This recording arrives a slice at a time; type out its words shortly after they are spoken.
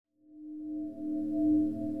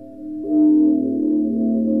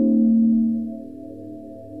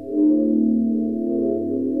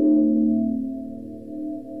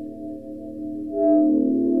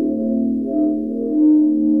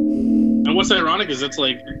what's ironic is it's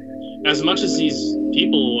like, as much as these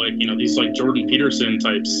people, like, you know, these like Jordan Peterson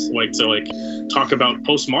types like to like talk about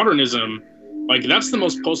postmodernism, like that's the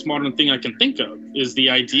most postmodern thing I can think of, is the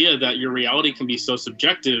idea that your reality can be so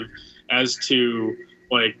subjective as to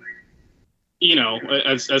like, you know,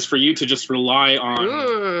 as for you to just rely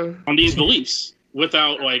on these beliefs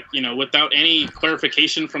without like, you know, without any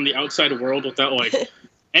clarification from the outside world, without like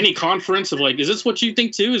any conference of like, is this what you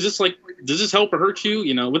think too? Is this like, does this help or hurt you?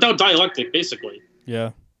 You know, without dialectic, basically.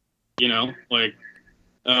 Yeah. You know, like,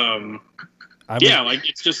 yeah, like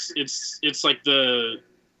it's just, it's like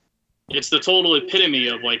it's the total epitome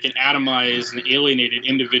of like an atomized and alienated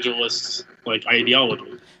individualist like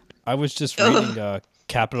ideology. I was just reading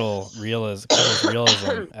Capital Realism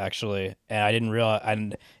actually, and I didn't realize,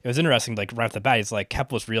 and it was interesting, like right off the bat, it's like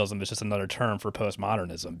capitalist realism is just another term for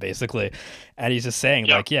postmodernism, basically. And he's just saying,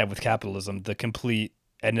 like, yeah, with capitalism, the complete,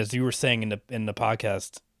 and as you were saying in the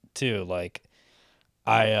podcast too, like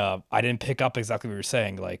I didn't pick up exactly what you were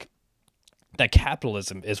saying, like that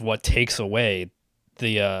capitalism is what takes away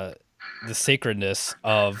the sacredness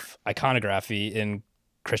of iconography in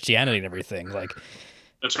Christianity and everything. Like,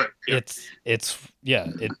 that's right. Yeah.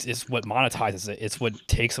 It's what monetizes it. It's what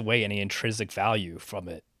takes away any intrinsic value from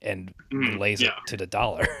it and lays it to the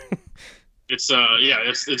dollar. It's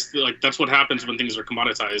like that's what happens when things are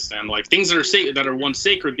commoditized, and like things that are once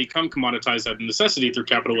sacred become commoditized out of necessity through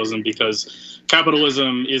capitalism, because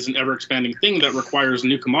capitalism is an ever expanding thing that requires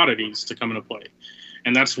new commodities to come into play.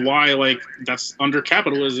 And that's why, like, that's under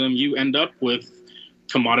capitalism, you end up with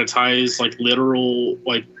commoditized, like, literal,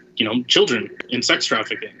 like, you know, children in sex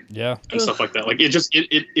trafficking, and stuff like that. Like,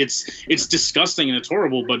 it's disgusting and it's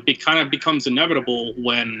horrible, but it kind of becomes inevitable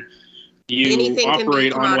when you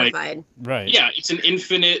operate on like, right? Yeah, it's an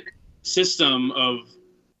infinite system of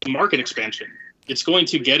market expansion. It's going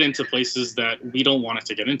to get into places that we don't want it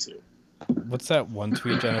to get into. What's that one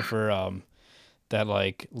tweet, Jennifer? That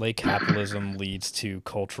like late capitalism leads to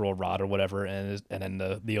cultural rot or whatever, and then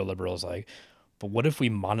the neoliberal is like, but what if we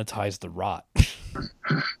monetize the rot?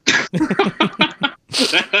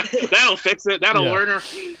 That'll fix it. That'll learn her.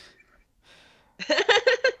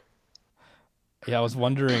 Yeah, I was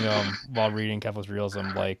wondering while reading capitalist realism,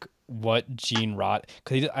 like what Gene Rot,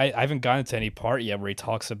 because I haven't gotten to any part yet where he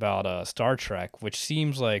talks about Star Trek, which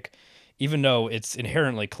seems like, even though it's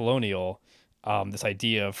inherently colonial, this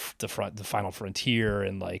idea of the final frontier,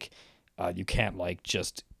 and like you can't like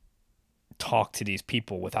just talk to these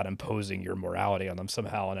people without imposing your morality on them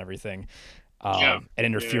somehow and everything, and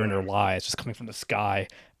interfere in their lives just coming from the sky.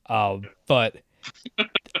 But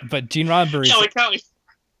Gene Roddenberry,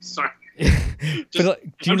 sorry.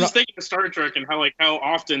 I'm just thinking of Star Trek and how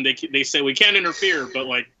often they say we can't interfere, but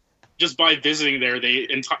like just by visiting there, they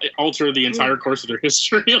alter the entire course of their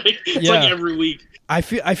history. Like, it's like every week. I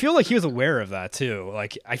feel like he was aware of that too.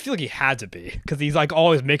 Like, I feel like he had to be, because he's like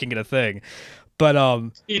always making it a thing. But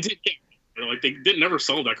he did. Like, they never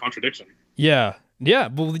solve that contradiction. Yeah.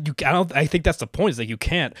 Well, I think that's the point. Is like you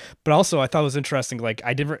can't. But also, I thought it was interesting. Like,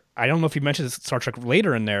 I don't know if you mentioned Star Trek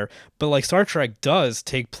later in there, but like Star Trek does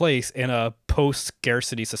take place in a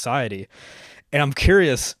post-scarcity society, and I'm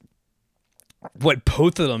curious what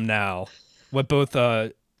both of them now, what both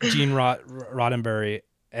Gene Roddenberry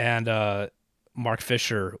and Mark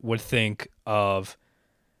Fisher would think of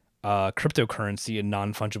cryptocurrency and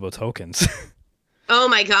non-fungible tokens. Oh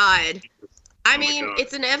my God. I mean,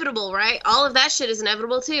 it's inevitable, right? All of that shit is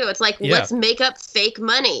inevitable too. It's like, let's make up fake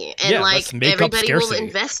money, and like everybody will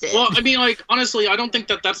invest it. Well, I mean, like, honestly, I don't think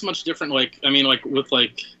that's much different. Like, I mean, like with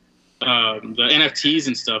like the NFTs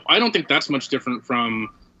and stuff, I don't think that's much different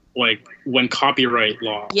from like when copyright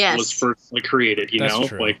law was first like created. That's know,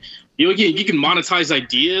 true. Like you can monetize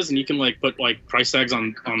ideas, and you can like put like price tags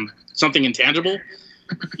on something intangible.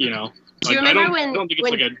 You know, like, I don't think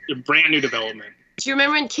it's like a brand new development. Do you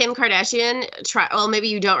remember when Kim Kardashian well, maybe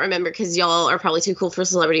you don't remember because y'all are probably too cool for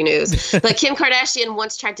celebrity news, but Kim Kardashian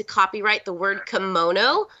once tried to copyright the word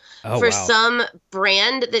kimono for some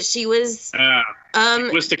brand that she was...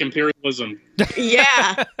 linguistic imperialism.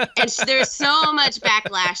 Yeah. And there's so much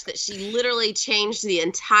backlash that she literally changed the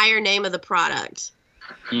entire name of the product.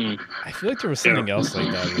 I feel like there was something else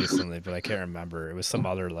like that recently, but I can't remember. It was some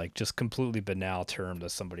other like just completely banal term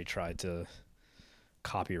that somebody tried to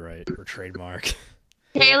copyright or trademark.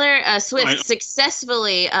 Taylor Swift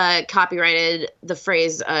successfully copyrighted the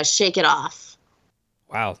phrase "shake it off."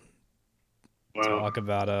 Wow. Talk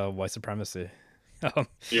about white supremacy.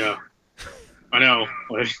 Yeah, I know.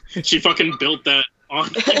 Like, she fucking built that on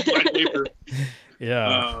black paper.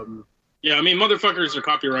 Yeah. Yeah, I mean, motherfuckers are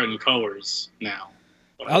copyrighting colors now.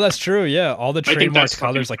 Oh, that's true. Yeah, all the trademarked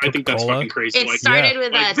colors like Coca-Cola. I think that's fucking crazy. It started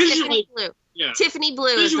with Tiffany blue. Tiffany blue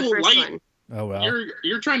is the first one. Oh well.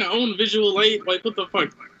 You're trying to own Visual Light. Like, what the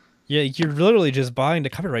fuck? Yeah, you're literally just buying the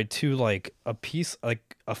copyright to like a piece,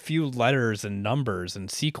 like a few letters and numbers and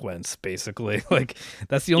sequence, basically. Like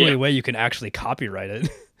that's the only way you can actually copyright it.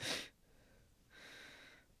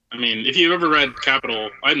 I mean, if you've ever read Capital,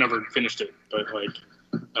 I've never finished it, but like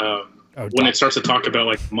when it starts to talk about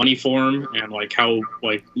like money form and like how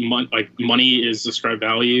like money is described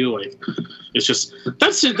value, like it's just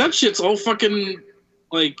that shit's all fucking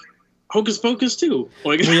like hocus pocus too.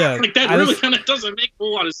 Like, like that really kind of doesn't make a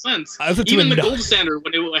whole lot of sense. Even the gold standard,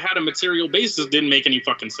 when it had a material basis, didn't make any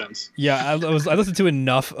fucking sense. Yeah, I listened to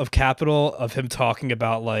enough of Capital of him talking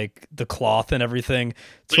about like the cloth and everything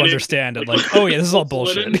to understand it. Like, oh yeah, this is all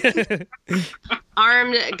bullshit.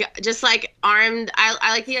 Armed. I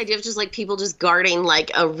like the idea of just like people just guarding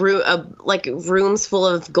like a room, like rooms full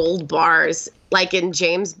of gold bars, like in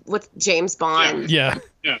James Bond. Yeah.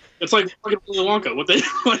 Yeah, it's like fucking Willy Wonka. What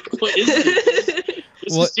is this?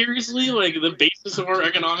 This is seriously like the basis of our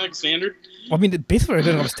economic standard? Well, I mean, the basis of our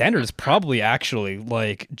economic standard is probably actually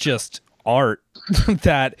like just art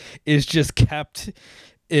that is just kept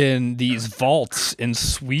in these vaults in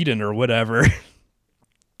Sweden or whatever.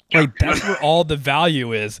 Like that's where all the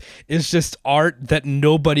value is. It's just art that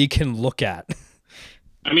nobody can look at.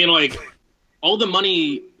 I mean, like all the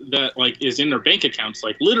money that like is in their bank accounts,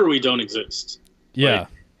 like literally don't exist. Yeah.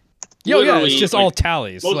 Like, it's just like, all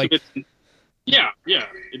tallies. Like, yeah.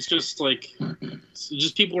 It's just like,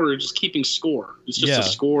 people are just keeping score. It's just a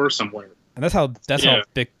score somewhere. And that's how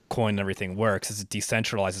Bitcoin and everything works. Is it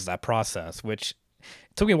decentralizes that process, which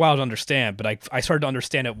it took me a while to understand, but I started to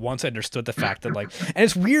understand it once I understood the fact that like, and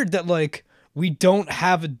it's weird that like we don't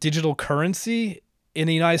have a digital currency in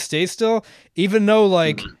the United States still, even though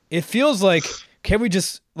like it feels like. Can we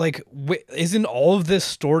just like? Isn't all of this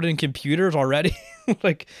stored in computers already?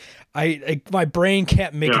 Like, my brain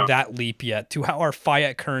can't make that leap yet to how our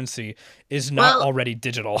fiat currency is not already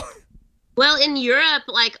digital. Well, in Europe,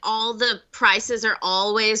 like all the prices are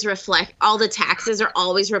always all the taxes are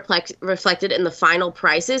always reflected in the final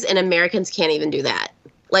prices, and Americans can't even do that.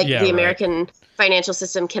 Like the American financial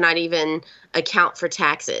system cannot even account for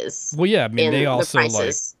taxes. Well, yeah, I mean they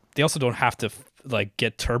also don't have to like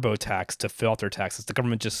get TurboTax to fill out their taxes. The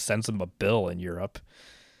government just sends them a bill in Europe.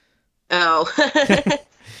 Oh.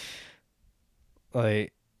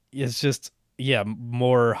 Like it's just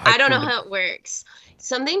more. I don't know how it works.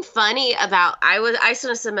 Something funny about I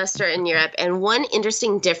spent a semester in Europe, and one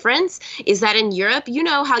interesting difference is that in Europe, you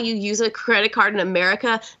know how you use a credit card in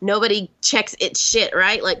America, nobody checks its shit,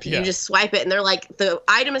 right? Like you just swipe it and they're like, the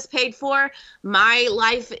item is paid for, my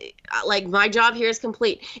life, like my job here is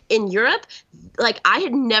complete. In Europe, like I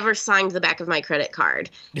had never signed the back of my credit card.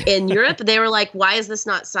 In Europe, they were like, why is this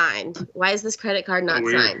not signed? Why is this credit card not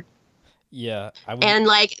signed? Yeah, and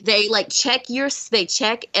like they like check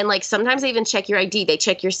and like sometimes they even check your ID. They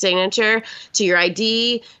check your signature to your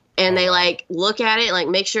ID, and they like look at it, like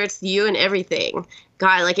make sure it's you and everything.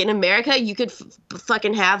 God, like in America, you could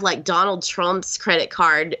fucking have like Donald Trump's credit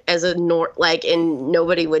card as and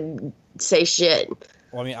nobody would say shit.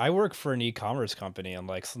 Well, I mean, I work for an e-commerce company, and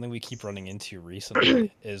like something we keep running into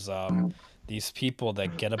recently is these people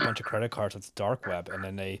that get a bunch of credit cards with dark web, and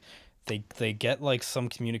then they get like some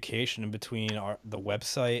communication in between the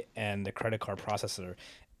website and the credit card processor,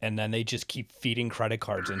 and then they just keep feeding credit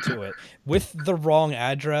cards into it with the wrong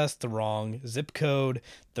address, the wrong zip code,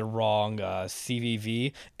 the wrong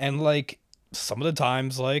CVV, and like some of the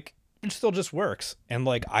times like it still just works, and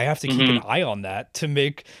like I have to keep an eye on that to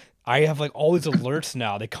make. I have like all these alerts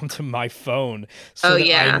now. They come to my phone, so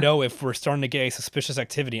that I know if we're starting to get a suspicious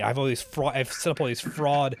activity. I've set up all these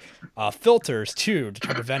fraud filters too to try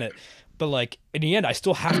to prevent it. But like in the end, I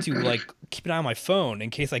still have to like keep an eye on my phone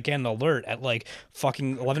in case I get an alert at like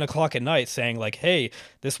fucking 11 o'clock at night saying like, "Hey,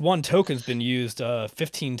 this one token's been used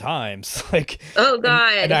 15 times." Like, oh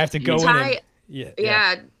god, and I have to go in.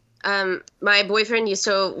 And, my boyfriend used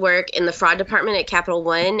to work in the fraud department at Capital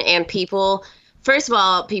One, and people. First of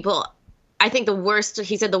all, I think the worst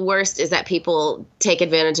is that people take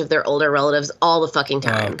advantage of their older relatives all the fucking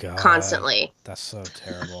time, constantly. That's so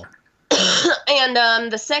terrible.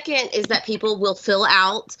 And the second is that people will fill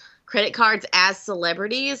out credit cards as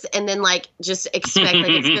celebrities and then like just expect like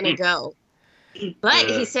it's going to go. But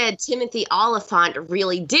he said Timothy Oliphant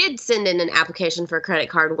really did send in an application for a credit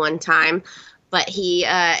card one time, but he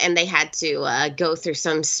and they had to go through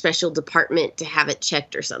some special department to have it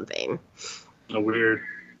checked or something. Oh, weird.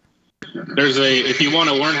 If you want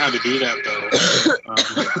to learn how to do that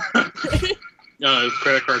though,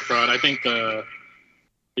 credit card fraud. I think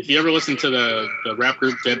if you ever listen to the rap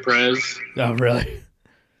group Dead Prez. Oh, really?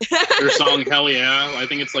 their song "Hell Yeah." I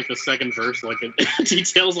think it's like the second verse, like it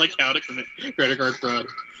details like how to commit credit card fraud,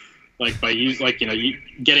 like by you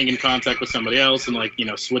getting in contact with somebody else and like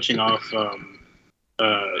switching off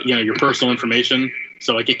your personal information,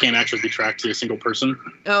 so like it can't actually be tracked to a single person.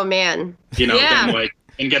 Oh man. Then like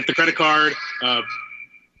and get the credit card,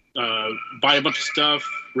 buy a bunch of stuff,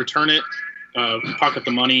 return it, pocket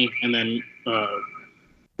the money, and then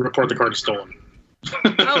report the card as stolen.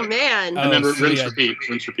 Oh man. And then rinse repeat.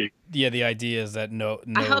 Yeah, the idea is that no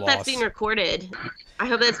I hope loss. that's being recorded. I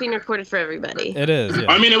hope that's being recorded for everybody. It is. Yeah.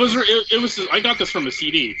 I mean, it was. I got this from a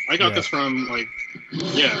CD. I got this from and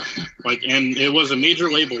it was a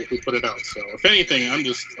major label who put it out. So if anything,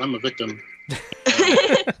 I'm a victim.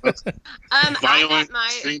 Violent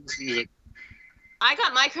streams music. I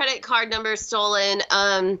got my credit card number stolen.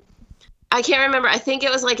 I can't remember. I think it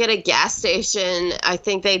was like at a gas station. I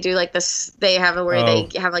think they do like this. They have they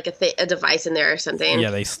have like a device in there or something.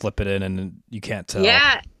 Yeah, they slip it in and you can't tell.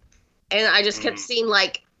 Yeah, and I just kept seeing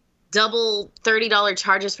like double $30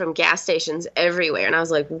 charges from gas stations everywhere, and I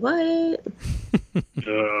was like, "What?"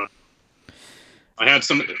 I had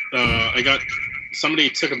some. Somebody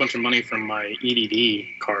took a bunch of money from my EDD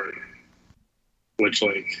card, which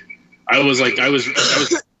it was like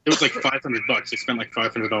 $500. I spent like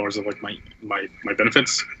 $500 of like my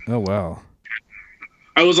benefits. Oh wow!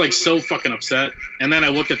 I was like so fucking upset, and then I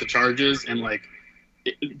looked at the charges, and like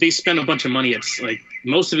they spent a bunch of money at like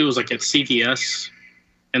most of it was like at CVS,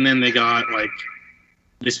 and then they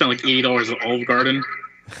spent like $80 at Olive Garden.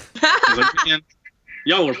 I was like, man,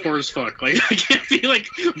 y'all are poor as fuck. Like I can't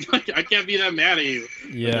be that mad at you.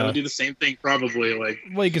 Yeah, I would do the same thing probably. Like,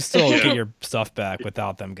 well, you can still get your stuff back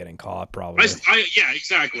without them getting caught, probably. Yeah,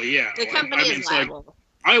 exactly. Yeah, the company is liable.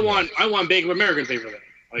 I want Bank of America to pay for that.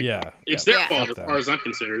 Like, it's their fault as far as I'm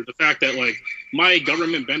concerned. The fact that like my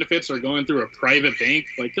government benefits are going through a private bank,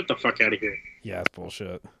 like get the fuck out of here. Yeah, it's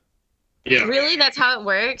bullshit. Yeah, really, that's how it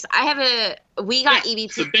works. We got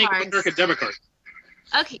EBT the Bank cards. of America debit card.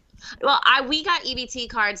 Okay, well, we got EBT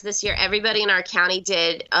cards this year. Everybody in our county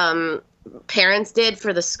did. Parents did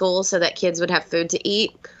for the school so that kids would have food to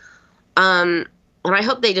eat. And I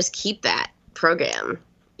hope they just keep that program.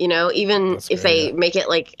 Even if they make it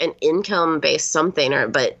like an income-based something,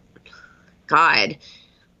 but God,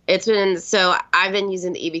 I've been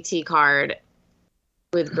using the EBT card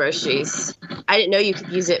with groceries. I didn't know you could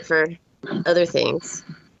use it for other things.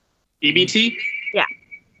 EBT? Yeah.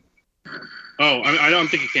 Oh, I don't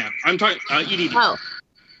think you can. I'm talking EDD. Oh,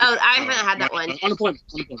 I haven't had that one. Unemployment,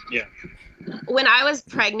 yeah. When I was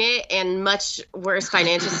pregnant and much worse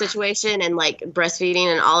financial situation and like breastfeeding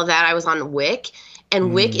and all of that, I was on WIC.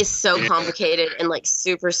 And WIC is so complicated and like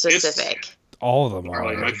super specific. All of them are.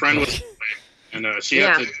 Like, my friend was, and she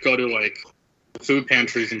had to go to like food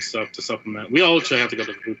pantries and stuff to supplement. We all actually have to go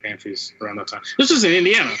to the food pantries around that time. This was in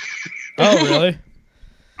Indiana. Oh, really?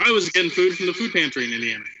 I was getting food from the food pantry in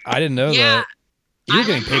Indiana. I didn't know that. You're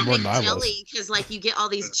getting paid more than I was. Because like you get all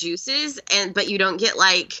these juices, but you don't get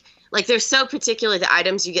like they're so particular the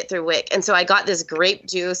items you get through WIC. And so I got this grape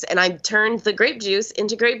juice, and I turned the grape juice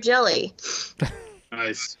into grape jelly.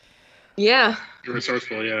 Nice. Yeah. You're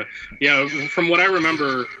resourceful, yeah. Yeah, from what I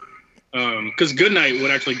remember, because Goodnight would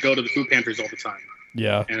actually go to the food pantries all the time.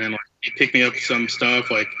 Yeah. And then like he'd pick me up some stuff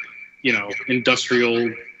like, industrial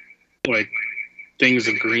like things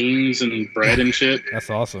of greens and bread and shit. That's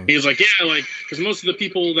awesome. He was like, yeah, like because most of the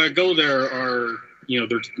people that go there are,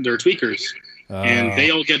 they're tweakers, and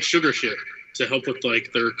they all get sugar shit to help with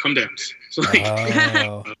like their come downs. So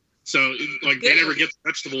like. So like they never get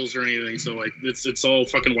vegetables or anything, so like it's all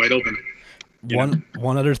fucking wide open.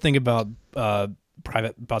 One other thing about the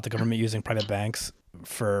government using private banks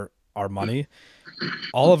for our money,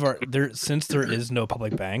 all of since there is no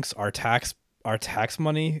public banks, our tax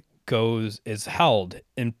money is held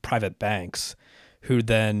in private banks, who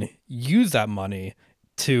then use that money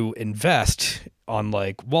to invest on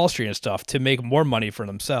like Wall Street and stuff to make more money for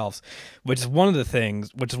themselves, which is one of the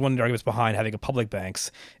arguments behind having a public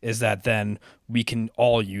banks, is that then we can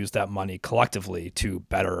all use that money collectively to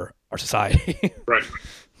better our society. Right.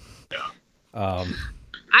 Yeah.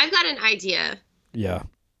 I've got an idea. Yeah.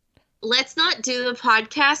 Let's not do the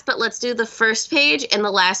podcast, but let's do the first page and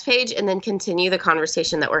the last page and then continue the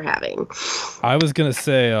conversation that we're having. I was going to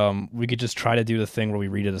say we could just try to do the thing where we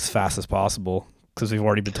read it as fast as possible, because we've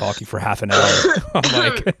already been talking for half an hour.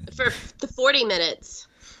 For the 40 minutes.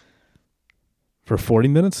 For 40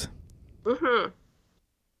 minutes? Mm-hmm.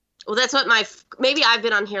 Well, that's what maybe I've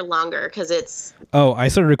been on here longer because it's... Oh, I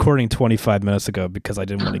started recording 25 minutes ago because I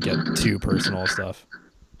didn't want to get too personal stuff.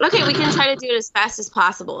 Okay, we can try to do it as fast as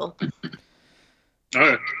possible. All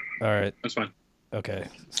right. All right. That's fine. Okay.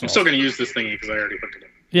 I'm still gonna use this thingy because I already hooked it up.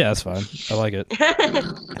 Yeah, that's fine. I like it.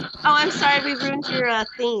 Oh, I'm sorry. We ruined your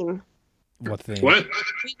theme. What theme? What?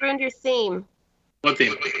 We ruined your theme. What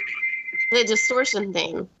theme? The distortion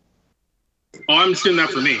theme. Oh, I'm just doing that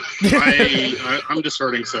for me. I'm just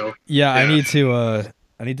hurting. So. Yeah, I need to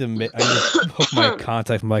hook my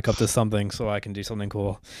contact mic up to something so I can do something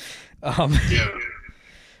cool. Yeah.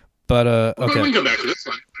 But okay. We can go back to this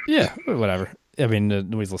one. Yeah, whatever. I mean,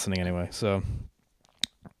 nobody's listening anyway, so.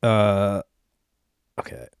 Okay.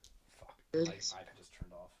 My iPad just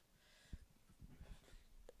turned off.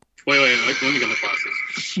 Wait. Let me get my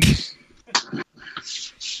glasses.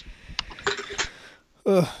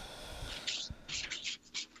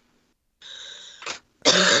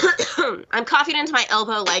 I'm coughing into my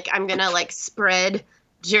elbow like I'm gonna like spread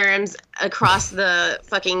germs across the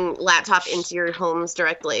fucking laptop into your homes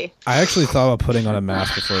directly. I actually thought about putting on a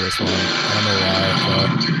mask before this one. I don't know why.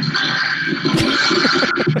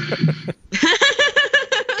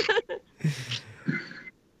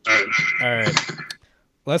 All right.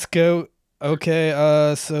 Let's go. Okay.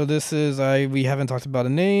 So this is we haven't talked about a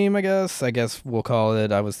name. I guess we'll call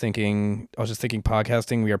it. I was just thinking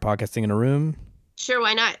podcasting. We are podcasting in a room. Sure,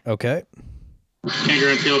 why not? Okay. Can't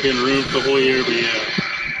guarantee I'll be in the room for the whole year, but yeah.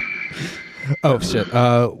 Oh shit.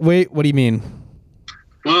 Wait. What do you mean?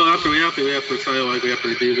 Well, after we have to say like we have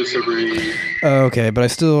to do this every. Okay, but I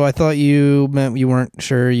thought you meant you weren't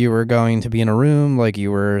sure you were going to be in a room, like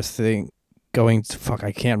you were going to fuck.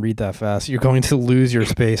 I can't read that fast. You're going to lose your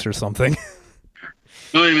space or something.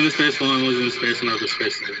 No, I mean the space. Well, I'm losing the space, and I have the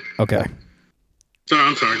space. Okay. Sorry,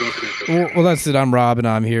 I'm sorry. Go ahead. Well, that's it. I'm Rob, and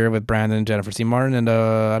I'm here with Brandon and Jennifer C. Martin, and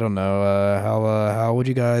I don't know how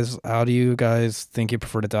do you guys think you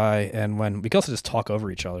prefer to die, and when? We can also just talk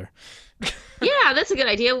over each other. Yeah, that's a good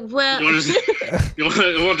idea. Well, you want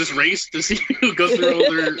to just race to see who goes through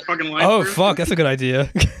all their fucking life? Oh fuck, that's a good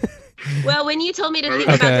idea. Well, when you told me to think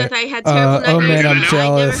about this, I had terrible nightmares. Oh man, I'm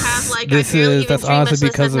jealous. That's honestly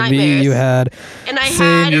because of me. You had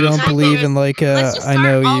sin. You don't believe in like. I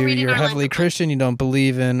know you're heavily Christian. You don't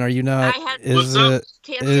believe in. Are you not? Does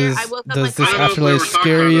this afterlife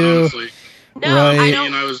scare you? No, right? I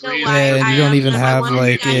don't know why. And you don't even have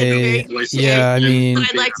like a before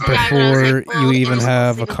you even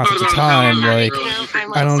have a concept of time, like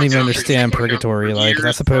I don't even understand purgatory. Like is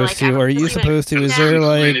that supposed to? Are you supposed to? Is there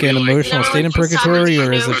like an emotional state in purgatory,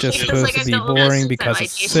 or is it just supposed to be boring because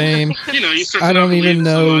it's the same? I don't even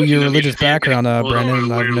know your religious background,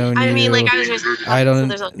 Brendan. I've known you. I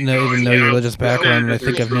don't even know your religious background, and I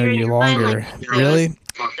think I've known you longer. Really?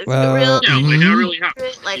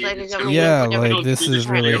 Yeah, like this is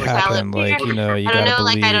really happened. Like you gotta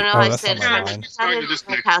believe. Oh, that's not mine. Is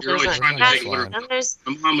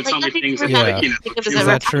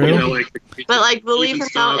that true? But like belief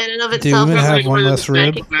itself in and of itself. Do women have one less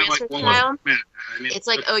rib? It's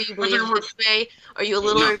like, oh, you believe this way? Are you a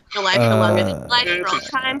little life longer than life for all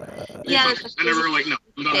time? Yeah.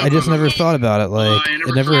 I just never thought about it. Like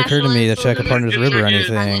it never occurred to me to check a partner's rib or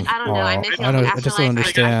anything. I just don't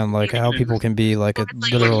understand like how people can be like a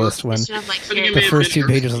literalist when the first two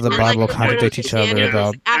pages of the Bible contradict each other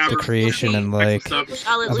about the creation and like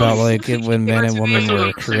about like when man and woman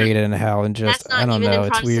were created and how and just I don't know.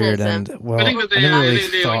 It's weird and well I never really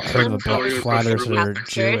heard of a flat earther or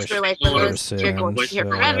Jewish person.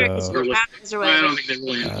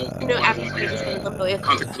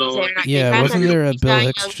 Yeah, wasn't there a Bill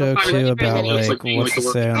Hicks joke too about like what's to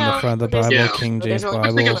say on the front of the Bible, King James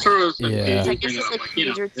Bible? Yeah.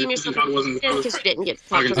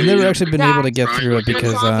 I've never actually been able to get through it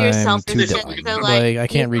because I'm too dumb. Like I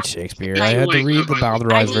can't read Shakespeare. I had to read the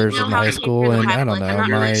Bowdlerized version in high school, and I don't know,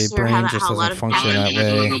 my brain just doesn't function that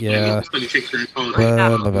way. Yeah. But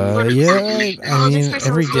yeah, I mean,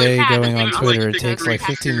 every day going on Twitter, it takes like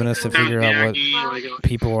 15 minutes to figure out what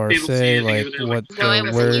people are saying, like what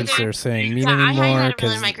the words they're saying mean anymore,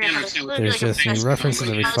 because there's just new references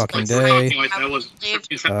every fucking day.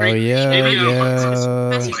 Oh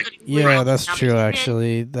yeah, that's true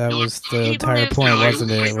actually. That was the entire point,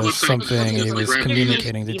 wasn't it? It was something, it was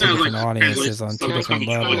communicating to two different audiences on two different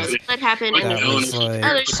levels. That was like part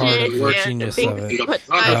of the genius of it.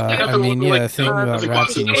 I mean, yeah, thinking about rap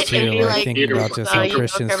genius too, like thinking about just how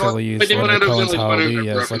Christians still use Leonard Cohen's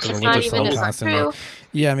Hallelujah as like a religious song constantly.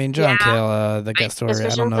 Yeah, I mean, John Cale, the guest story. I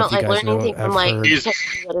don't know if you guys know. I've heard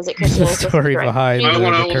the story behind the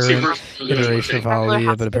current iteration of Ali,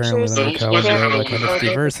 but apparently Leonard Cohen wrote kind of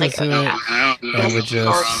 50 verses to it, and would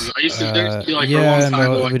just,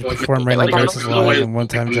 would perform random verses live. And one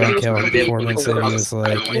time, John Cale had a performance, and he was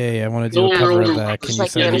like, "Hey, I want to do a cover of that. Can you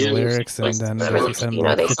send me the lyrics?" And then he sent him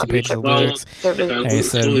like 50 pages of lyrics, and he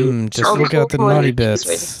said, "Just look out the naughty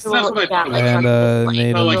bits," and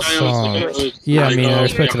made him a song. Yeah, I mean, I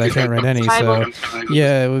respect it. I can't write any, so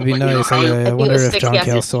yeah, it would be nice. I wonder if John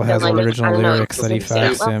Cale still has all the original lyrics that he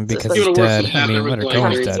faxed him because he's dead. I mean, Leonard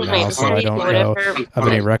Cohen's dead now, so I don't know of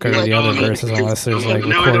any record of the other verses unless there's like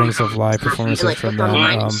recordings of live performances from them.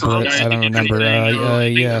 But I don't remember.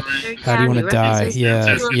 Yeah. How do you want to die?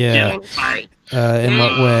 Yeah. In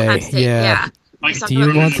what way? Yeah. Do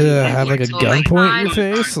you want to have like a gun point in your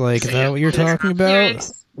face? Like, is that what you're talking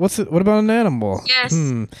about? What about an animal?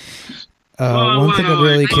 One thing I'm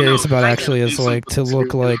really curious about actually is like to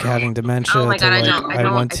look like having dementia. I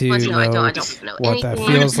want to know what that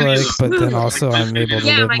feels like, but then also I'm able to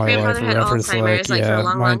live my life or whatever it's like. Yeah,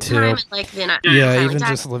 mine too. Yeah, even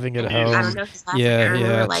just living at home.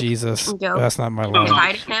 Yeah, Jesus, that's not my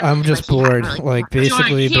life. I'm just bored, like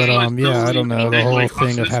basically, but yeah, I don't know. The whole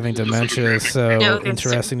thing of having dementia is so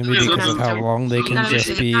interesting to me because of how long they can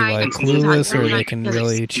just be like clueless, or they can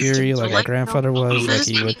really cheery, like my grandfather was. Like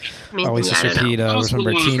he would always just repeat, where's my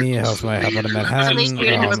martini, how about a Manhattan,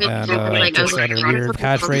 and just other weird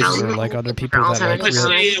catchphrases, or like other people that like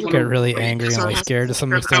get really angry and like scared to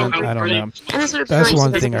some extent. I don't know. That's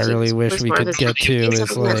one thing I really wish we could get to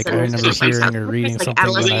is like I remember hearing or reading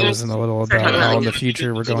something when I was in the little about how in the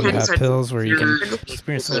future we're going to have pills where you can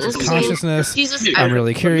experience consciousness. I'm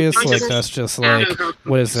really curious, like that's just like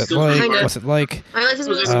what is it like? What's it like?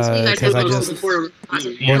 Because I just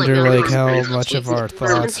wonder like how much of our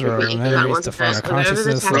thoughts or our memories define our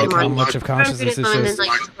consciousness, like how much of consciousness is just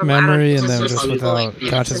memory, and then just without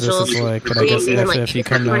consciousness is like, but I guess if you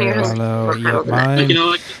come to, I don't know, mine,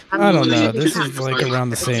 I don't know, this is like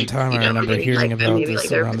around the same time I remember hearing about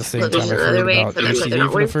this, around the same time I heard about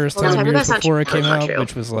HTV for the first time years before it came out,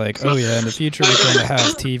 which was like, oh yeah, in the future we're going to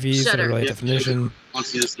have TVs that are really definition.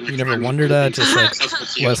 You never wonder that, just like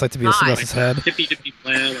what it's like to be a Sylvester's head.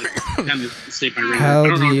 How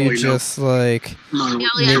do you just like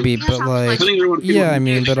maybe, but like yeah, I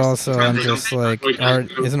mean, but also I'm just like art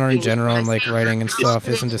in general and like writing and stuff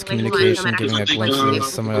isn't just communication, giving a glimpse of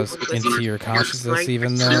someone else into your consciousness,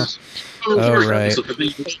 even though. Oh right,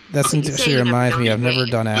 that's actually reminds me. I've never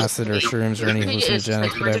done acid or shrooms or any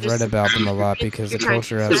hallucinogenics, but I've read about them a lot because the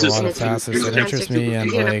culture has a lot of facets that interest me,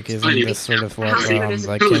 and like isn't this sort of what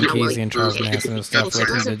like Ken Kesey and Charles Manson and stuff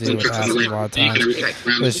looking to do with acid a lot of times.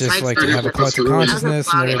 It's just like to have a collective consciousness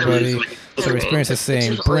and everybody sort of experience the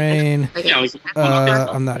same brain.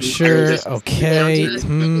 I'm not sure. Okay.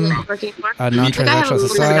 Non-transactional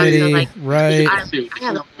society, right?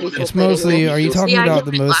 It's mostly. Are you talking about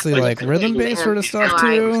the mostly like rhythm-based sort of stuff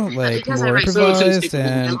too, like more improvised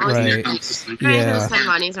and right?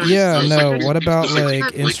 Yeah. No. What about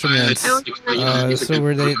like instruments? So did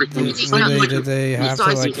they have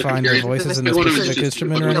to like find their voices in a specific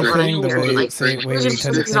instrument or anything? The way we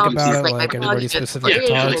tend to think about it, like everybody's specific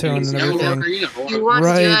guitar tone and everything.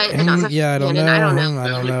 Right? Yeah. I don't know how to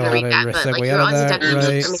segue out of that.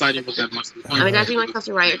 Right? I mean, I do myself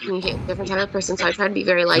to write or communicate with different type of person, so I try to be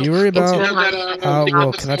very like. You worry about how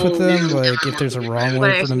we'll connect with them, like if there's a wrong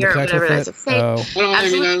way for them to connect with it. Oh,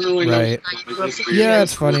 right. Yeah,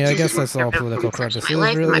 it's funny. I guess that's all political correctness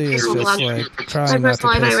is really. It's just like trying not to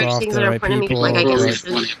piss off the right people,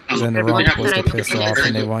 but then the wrong people get pissed off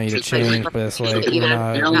and they want you to change. But it's like we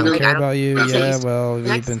don't care about you. Yeah, well,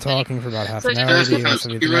 we've been talking for about half an hour. Do you want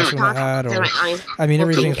something to mess with that? Or I mean,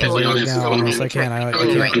 everything's preserved now. Almost I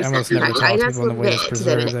almost never talk to people in the way it's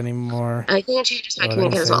preserved anymore. I think I changed my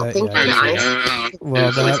communication as well.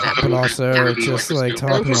 Well, that, but also just like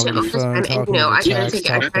talking over the phone, talking over text,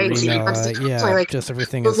 talking email, yeah, just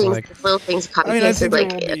everything is like. Little things copy pasted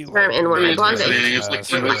like in one of my blogs.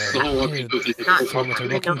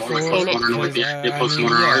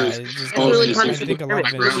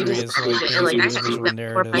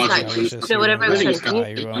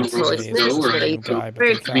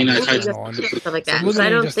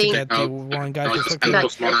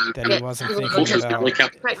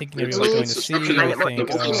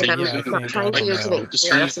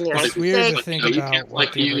 It's weird to think about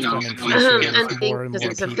what people have done in more and more people, more and more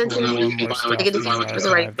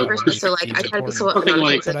stuff.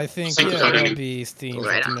 But I think there'll be themes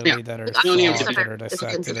ultimately that are solved, that are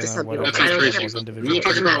dissected, and whatever people's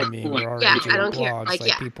individual. I mean, we're already doing blogs,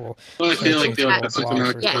 like people Well, I feel like that's like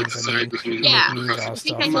American society. Yeah, I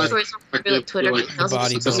think I can stories on like Twitter, the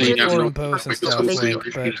bodybuilding forum posts and stuff, like,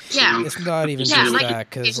 but it's not even just that,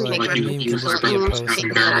 because like a meme can just be a post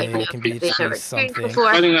somebody made, it can be just something. It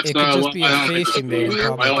could just be a face you made,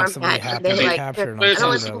 and probably somebody happened to capture it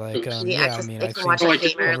on camera. Like, yeah, I mean, I think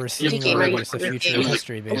we're seeing already just the future of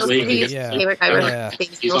history, basically. Yeah, yeah.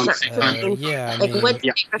 Yeah,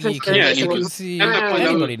 I mean, you can see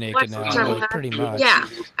anybody naked now, like, pretty much. Yeah,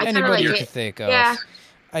 anybody you can think of. Yeah.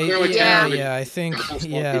 I think, like,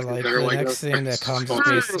 the next thing that comes is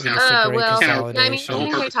basically just a great consolidation.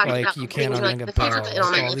 Like, you can't unring a bell.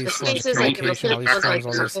 All these location, all these forms,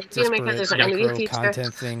 all these disparate micro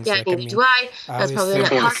content things. Like, I mean, obviously,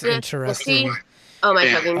 it's interesting. Oh my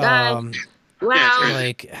fucking god. Wow.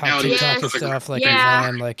 Like how TikTok and stuff, like in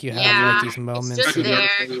Vine, like you have like these moments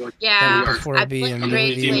that were before being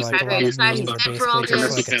movie, like a lot of memes are basically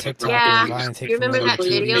just like a TikTok and Vine take from a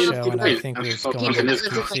TV show, and I think we're going to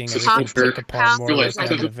keep seeing everything break apart more like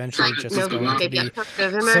that, and eventually just is going to be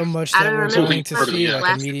so much that we're going to see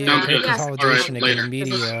like a media consolidation again in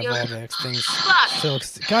media of all the things. So,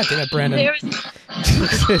 God damn it, Brandon.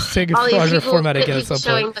 Taking project format again at some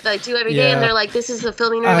point. But like do every day, and they're like, this is the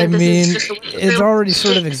filming room. I and this mean, is just the it already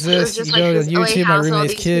sort of exists. You go to YouTube, my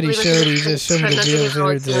roommate's kid, he just showed me the videos the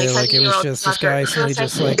other day. Like, it was just this guy, so he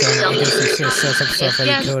just like, I guess he just sets up stuff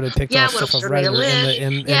that he coded, picked off stuff of Reddit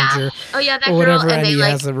in the Imager or whatever, and he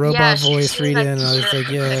has a robot voice read in, and I was like,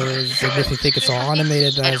 like, if you think it's all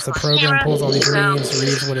automated, as the program pulls all these memes,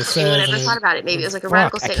 reads what it says. I never thought about it. Maybe it was like a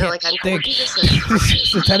radical statement, like I'm think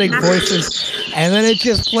synthetic voices, and then it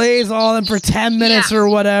just plays all in for 10 minutes or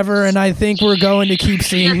whatever, and I think we're going to keep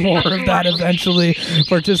seeing more of that eventually.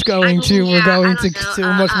 We're going to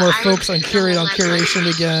much more focus on curation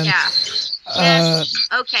again. Yeah.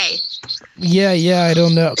 Okay. Yeah, I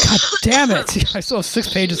don't know. God damn it! I still have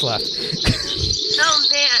 6 pages left. Oh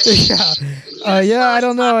man. I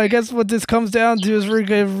don't know. I guess what this comes down to is we're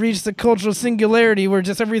going to reach the cultural singularity where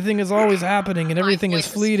just everything is always happening and everything is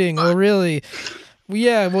fleeting. Oh, really?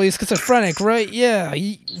 Yeah, well, he's schizophrenic, right? Yeah.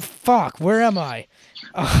 Fuck, where am I?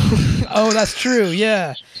 Oh, that's true,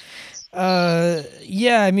 yeah.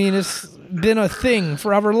 I mean, it's been a thing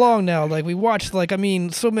forever long now. Like, we watched, like, I mean,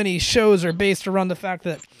 so many shows are based around the fact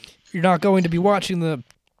that you're not going to be watching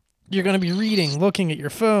you're going to be reading, looking at your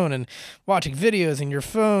phone, and watching videos in your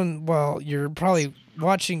phone while you're probably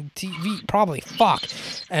watching TV,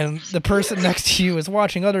 and the person next to you is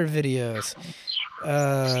watching other videos.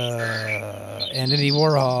 And Andy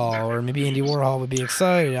Warhol, or maybe Andy Warhol would be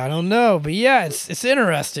excited. I don't know, but yeah, it's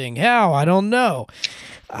interesting. How? I don't know.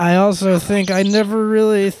 I also think I never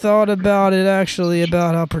really thought about it, actually,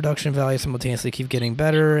 about how production values simultaneously keep getting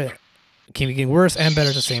better, keep getting worse and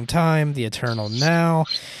better at the same time. The Eternal Now.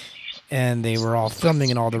 And they were all filming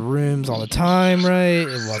in all the rooms all the time, right?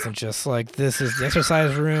 It wasn't just like, this is the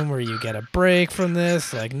exercise room where you get a break from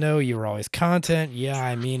this. Like, no, you were always content. Yeah,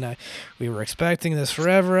 I mean, we were expecting this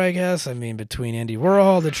forever, I guess. I mean, between Andy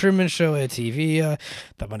Warhol, The Truman Show, TV,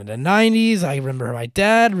 that one in the 90s. I remember my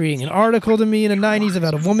dad reading an article to me in the 90s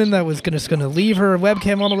about a woman that was just going to leave her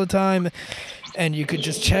webcam on all the time. And you could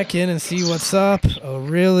just check in and see what's up. Oh,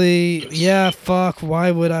 really? Yeah, fuck.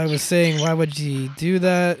 Why would you do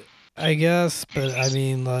that? I guess, but I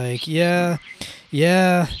mean, like, yeah.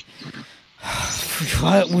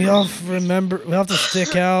 What we all have to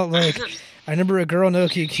stick out. Like, I remember a girl,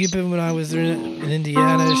 Nokia Cupid, when I was in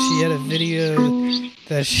Indiana. She had a video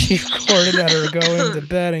that she recorded at her going to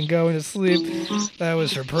bed and going to sleep. That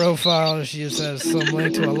was her profile. She just has some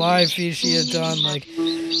link to a live feed she had done, like,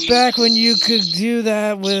 back when you could do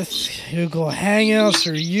that with Google Hangouts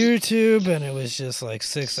or YouTube, and it was just like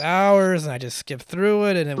 6 hours, and I just skipped through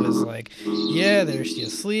it, and it was like, yeah, there she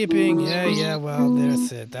is sleeping. Yeah, well,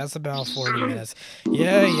 that's it. That's about 40 minutes.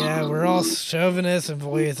 Yeah, we're all chauvinists and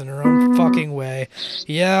boys in our own fucking way.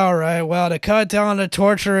 Yeah, all right, well, to cut down the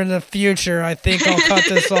torture in the future, I think I'll cut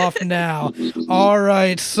this off now. All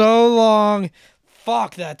right, so long.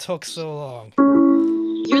 Fuck, that took so long.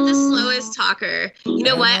 You're the slowest talker. You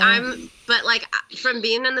know what? But like, from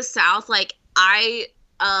being in the South, like, I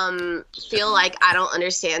feel like I don't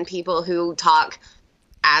understand people who talk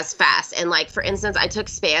as fast. And like, for instance, I took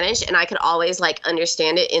Spanish and I could always like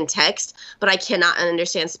understand it in text, but I cannot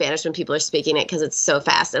understand Spanish when people are speaking it because it's so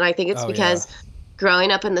fast. And I think it's because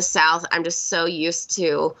growing up in the South, I'm just so used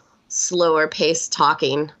to slower paced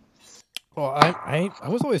talking. Well, I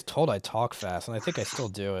was always told I talk fast, and I think I still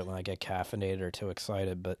do it when I get caffeinated or too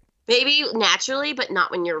excited, but... Maybe naturally, but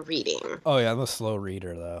not when you're reading. Oh, yeah, I'm a slow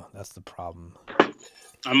reader, though. That's the problem.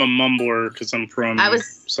 I'm a mumbler because I'm from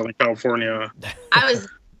Southern California. I was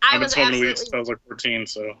I I've been was smoking weed absolutely. since I was like 14,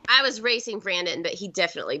 so. I was racing Brandon, but he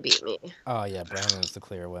definitely beat me. Oh yeah, Brandon is the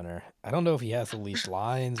clear winner. I don't know if he has the least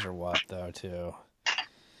lines or what though, too.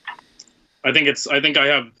 I think I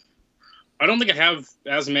have. I don't think I have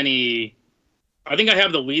as many. I think I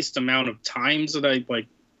have the least amount of times that I like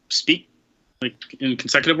speak, like in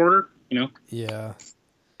consecutive order. You know. Yeah.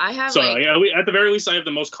 I have So like, at the very least, I have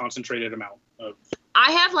the most concentrated amount of.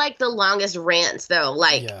 I have like the longest rants though.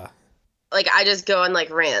 Like, Yeah. like I just go on like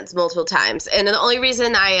rants multiple times, and the only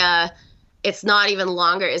reason it's not even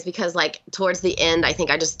longer is because like towards the end, I think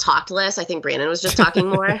I just talked less. I think Brandon was just talking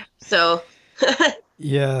more. So.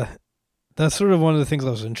 Yeah. That's sort of one of the things I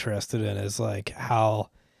was interested in is like how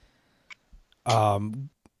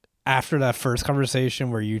after that first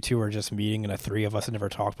conversation where you two were just meeting and the three of us had never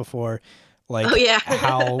talked before, like Oh, yeah.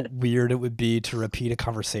 how weird it would be to repeat a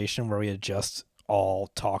conversation where we had just all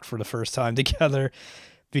talked for the first time together,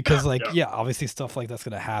 because like yeah, obviously stuff like that's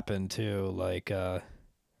gonna happen too, like we're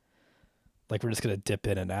just gonna dip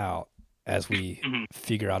in and out as we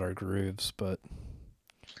figure out our grooves. But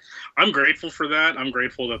I'm grateful for that. I'm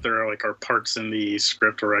grateful that there are parts in the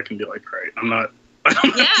script where I can be like, right, I'm not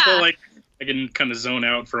feel like I can kind of zone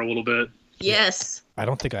out for a little bit. Yes. I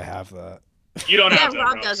don't think I have that. You don't have that.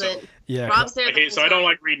 Rob doesn't. So. Yeah. Rob's there. So I don't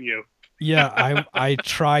like reading you. Yeah, I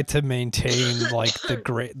tried to maintain like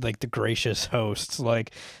the gracious hosts,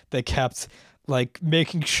 like they kept like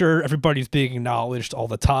making sure everybody's being acknowledged all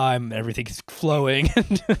the time and everything's flowing.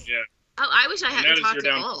 Yeah. Oh, I wish I hadn't talked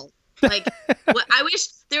at all. Like, I wish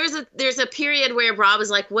there's a period where Rob was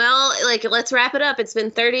like, well, like, let's wrap it up. It's been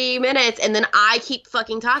 30 minutes. And then I keep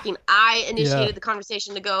fucking talking. I initiated the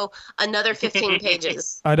conversation to go another 15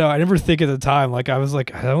 pages. I know. I never think at the time, like, I was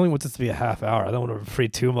like, I only want this to be a half hour. I don't want to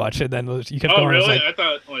read too much. And then you kept going. Oh, really? Like, I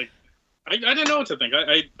thought, like, I didn't know what to think.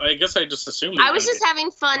 I guess I just assumed. I was just having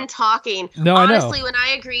fun talking. No, honestly, I know. when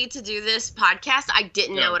I agreed to do this podcast, I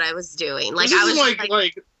didn't know what I was doing. Like, this I was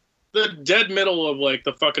like the dead middle of like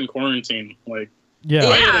the fucking quarantine. Like, yeah.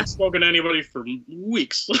 I hadn't spoken to anybody for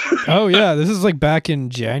weeks. Oh yeah, this is like back in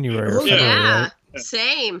January. Or February, yeah. Right?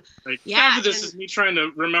 Same. Like, Yeah, half of this is me trying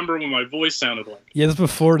to remember what my voice sounded like. Yeah, this is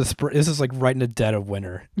before the spring. This is like right in the dead of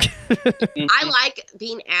winter. I like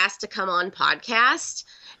being asked to come on podcast,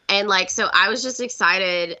 and like, so I was just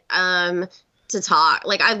excited to talk.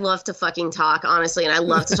 Like, I love to fucking talk, honestly, and I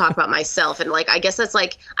love to talk about myself. And like, I guess that's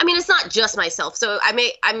like, I mean, it's not just myself. So I'm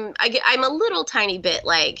a little tiny bit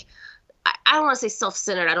like, I don't want to say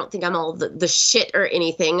self-centered. I don't think I'm all the shit or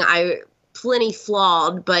anything. I plenty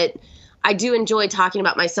flawed, but I do enjoy talking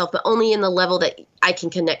about myself, but only in the level that I can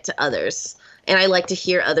connect to others. And I like to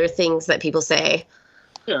hear other things that people say.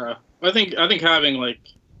 Yeah, I think having like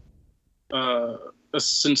a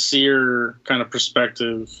sincere kind of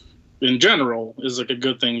perspective in general is like a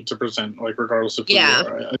good thing to present, like regardless of who you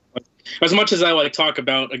are. As much as I like talk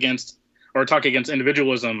against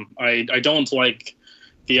individualism, I don't like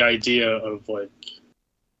the idea of like,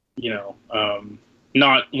 you know,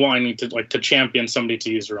 not wanting to like to champion somebody to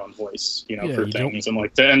use their own voice, you know, for things and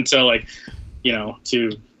like to like, you know,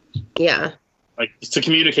 to like to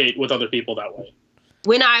communicate with other people that way.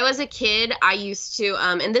 When I was a kid, I used to,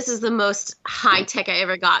 and this is the most high tech I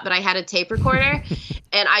ever got, but I had a tape recorder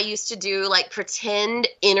and I used to do like pretend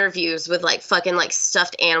interviews with like fucking like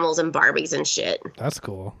stuffed animals and Barbies and shit. That's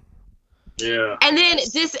cool. Yeah. And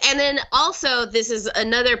then also this is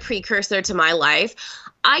another precursor to my life.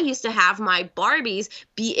 I used to have my Barbies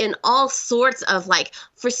be in all sorts of like,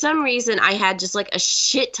 for some reason I had just like a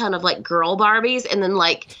shit ton of like girl Barbies and then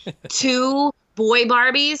like 2 boy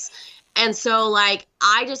Barbies. And so, like,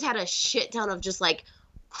 I just had a shit ton of just, like,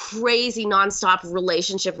 crazy nonstop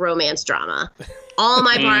relationship romance drama. All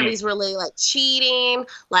my Barbies were, like, cheating.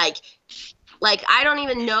 Like, I don't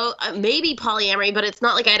even know, maybe polyamory, but it's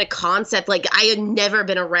not like I had a concept. Like, I had never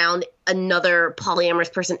been around another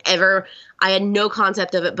polyamorous person ever. I had no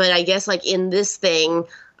concept of it. But I guess, like, in this thing,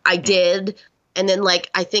 I did. And then, like,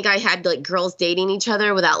 I think I had, like, girls dating each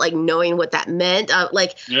other without, like, knowing what that meant.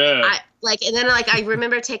 And then, like, I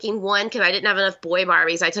remember taking one because I didn't have enough boy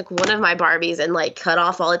Barbies. I took one of my Barbies and, like, cut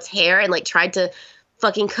off all its hair and, like, tried to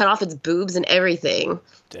fucking cut off its boobs and everything.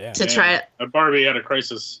 Damn. Try it. A Barbie had a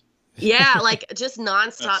crisis. Yeah, like, just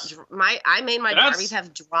nonstop. I made my Barbies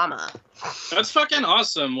have drama. That's fucking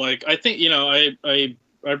awesome. Like, I think, you know,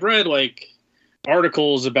 I've read, like,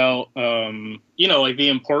 articles about, you know, like, the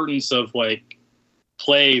importance of, like,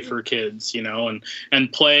 play for kids, you know,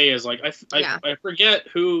 and play is like I forget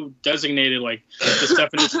who designated like this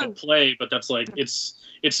definition of play, but that's like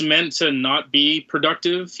it's meant to not be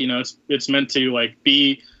productive, you know, it's meant to like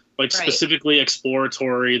be like specifically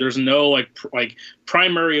exploratory. There's no like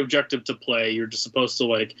primary objective to play. You're just supposed to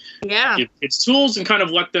like give kids tools and kind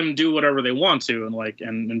of let them do whatever they want to, and like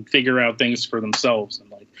and figure out things for themselves and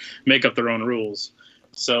like make up their own rules.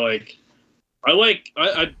 So like I like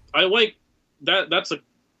that.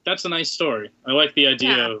 That's a nice story. I like the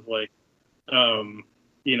idea of like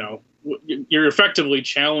you know, you're effectively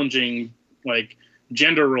challenging like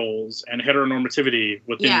gender roles and heteronormativity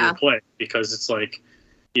within your play, because it's like,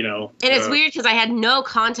 you know, and it's weird because I had no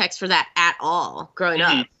context for that at all growing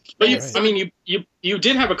up. But you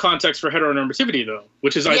did have a context for heteronormativity though,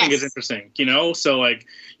 which is I think is interesting, you know. So like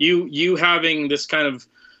you having this kind of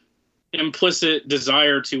implicit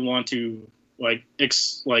desire to want to like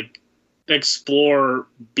explore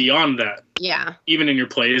beyond that. Yeah. Even in your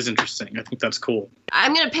play is interesting. I think that's cool.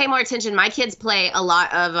 I'm going to pay more attention. My kids play a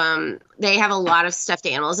lot of, they have a lot of stuffed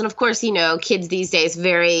animals. And of course, you know, kids these days,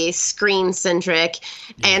 very screen centric.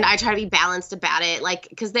 Yeah. And I try to be balanced about it. Like,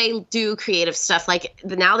 cause they do creative stuff. Like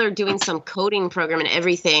now they're doing some coding program and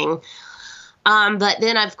everything. But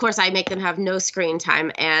then of course I make them have no screen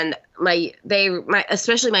time. And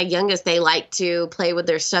especially my youngest, they like to play with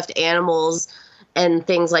their stuffed animals and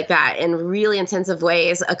things like that in really intensive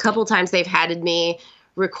ways. A couple times they've had me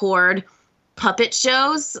record puppet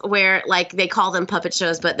shows where like they call them puppet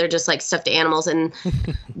shows, but they're just like stuffed animals, and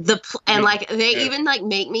like they even like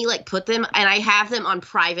make me like put them, and I have them on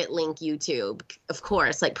private link YouTube, of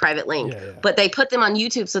course, like private link, but they put them on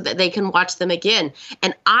YouTube so that they can watch them again.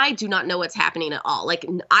 And I do not know what's happening at all. Like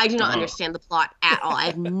I do not understand the plot at all. I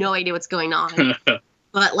have no idea what's going on.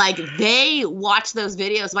 But like they watch those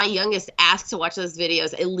videos. My youngest asks to watch those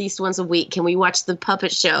videos at least once a week. Can we watch the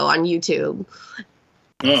puppet show on YouTube?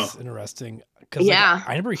 That's interesting. Because I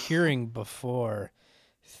remember hearing before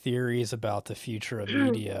theories about the future of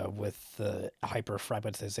media with the hyper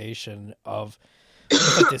fragmentization of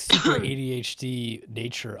like the super ADHD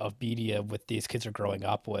nature of media with these kids are growing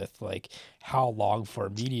up with, like how long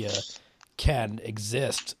form media can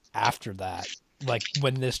exist after that. Like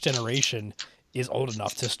when this generation is old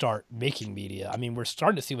enough to start making media. I mean, we're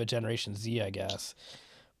starting to see with Generation Z, I guess,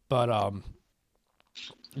 but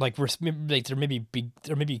like they're maybe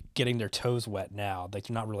getting their toes wet now. Like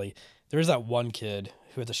they're not really. There's that one kid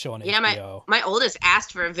who has a show on HBO. My oldest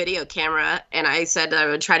asked for a video camera, and I said I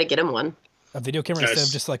would try to get him one. A video camera instead of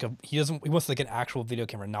just like he wants like an actual video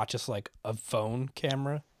camera, not just like a phone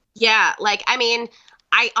camera. Yeah, like I mean,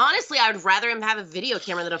 I would rather him have a video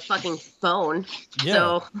camera than a fucking phone. Yeah.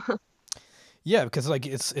 So. Yeah, because like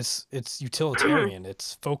it's utilitarian.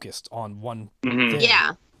 It's focused on one thing.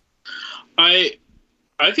 Yeah. I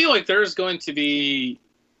feel like there's going to be,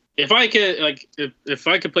 if I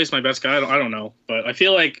could place my best guy, I don't know, but I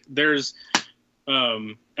feel like there's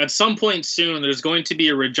at some point soon there's going to be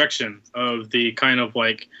a rejection of the kind of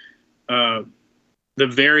like the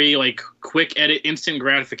very like quick edit, instant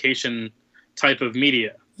gratification type of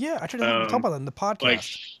media. Yeah, I tried to talk about that in the podcast. Like,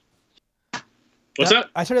 what's that?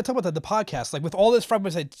 I started to talk about that in the podcast, like with all this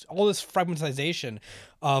fragmentization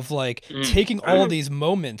of like taking all of these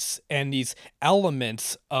moments and these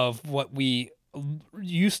elements of what we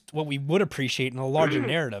would appreciate in a larger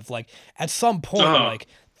narrative. Like at some point, like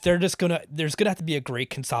there's gonna have to be a great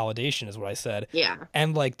consolidation, is what I said. Yeah.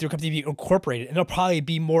 And like they're going to be incorporated, and it'll probably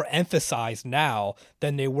be more emphasized now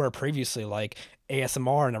than they were previously, like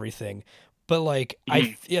ASMR and everything. But like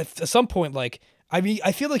at some point, like I mean,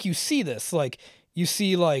 I feel like you see this, like. You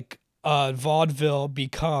see like vaudeville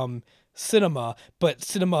become cinema, but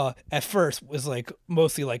cinema at first was like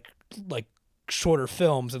mostly like shorter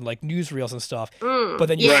films and like newsreels and stuff. But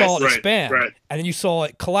then you saw it expand, and then you saw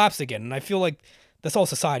it collapse again. And I feel like that's all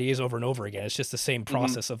society is over and over again. It's just the same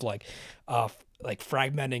process of like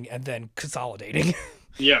fragmenting and then consolidating.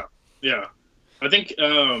 Yeah. I think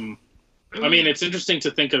I mean it's interesting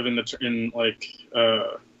to think of in in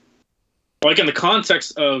the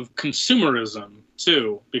context of consumerism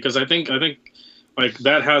too, because I think like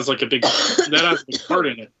that has like a big part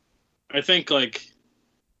in it. I think like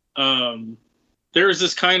there is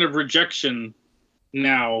this kind of rejection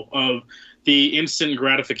now of the instant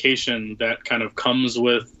gratification that kind of comes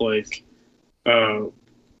with like with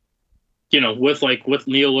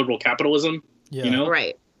neoliberal capitalism. Yeah. You know?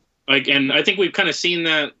 Right. Like, and I think we've kind of seen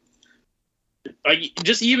that. Like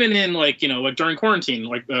just even in like during quarantine,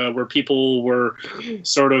 like where people were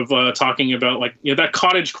sort of talking about like that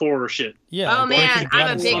cottagecore shit. Yeah. Oh man,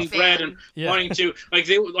 I'm a big fan. And wanting to like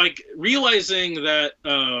they like realizing that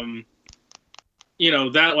that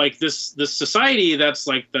like this society that's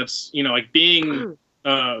like being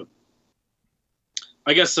I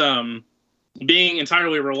guess being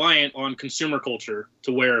entirely reliant on consumer culture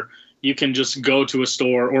to where you can just go to a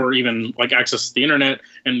store or even like access the internet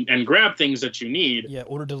and grab things that you need. Yeah,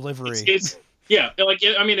 order delivery. It's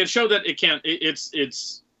I mean, it showed that it can't.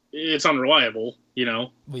 It's unreliable. Yeah.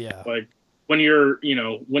 Like when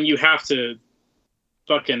you have to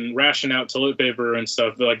fucking ration out toilet paper and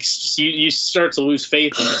stuff, like you start to lose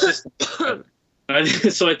faith in the system.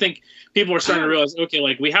 So I think people are starting to realize, okay,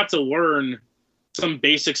 like we have to learn some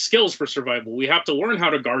basic skills for survival. We have to learn how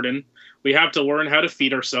to garden. We have to learn how to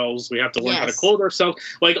feed ourselves. We have to learn how to clothe ourselves.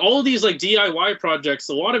 Like all of these like DIY projects,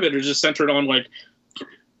 a lot of it are just centered on like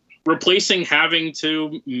replacing having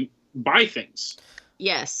to buy things.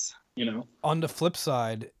 Yes. On the flip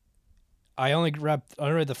side, I only read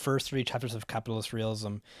the first 3 chapters of Capitalist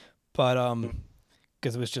Realism, but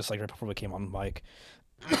because it was just like right before we came on mic.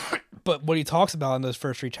 But what he talks about in those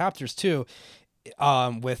first 3 chapters too,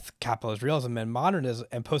 with capitalist realism and modernism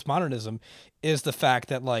and postmodernism, is the fact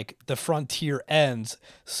that like the frontier ends.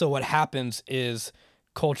 So what happens is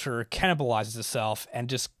culture cannibalizes itself and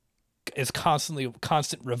just is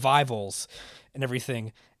constant revivals and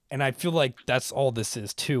everything. And I feel like that's all this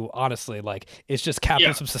is too, honestly. Like it's just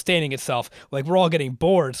capitalism sustaining itself. Like we're all getting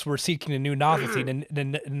bored, so we're seeking a new novelty, and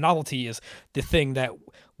the novelty is the thing that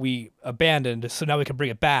we abandoned. So now we can bring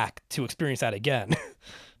it back to experience that again.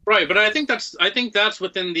 Right, but I think that's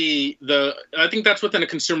within I think that's within a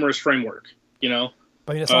consumerist framework. But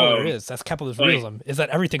I mean, that's all there is. That's capitalist realism. Is that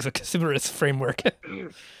everything's a consumerist framework?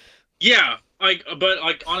 Yeah, but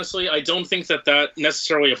honestly, I don't think that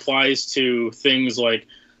necessarily applies to things like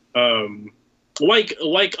a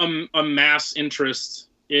mass interest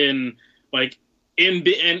in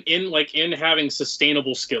having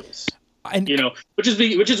sustainable skills, which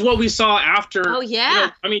is what we saw after. Oh yeah.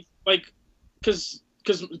 I mean, like, because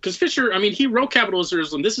Fisher, I mean, he wrote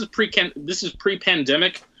Capitalism. This is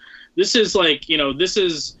pre-pandemic. This is like, this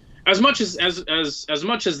is as much as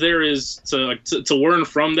there is to learn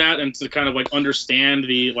from that and to kind of like understand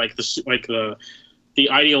the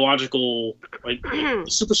ideological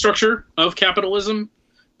superstructure of capitalism.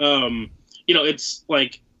 It's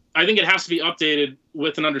like, I think it has to be updated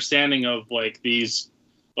with an understanding of these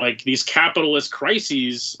capitalist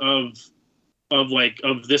crises of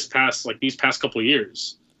these past couple of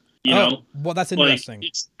years. Well, that's interesting.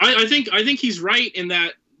 I think he's right in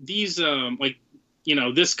that these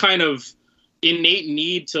this kind of innate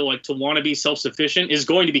need to want to be self-sufficient is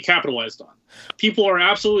going to be capitalized on. People are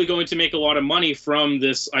absolutely going to make a lot of money from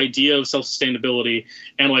this idea of self-sustainability,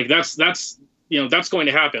 and that's going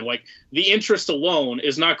to happen. Like the interest alone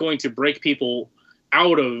is not going to break people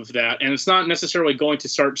out of that, and it's not necessarily going to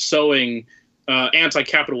start sowing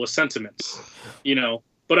anti-capitalist sentiments,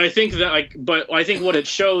 But I think what it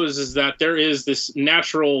shows is that there is this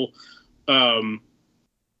natural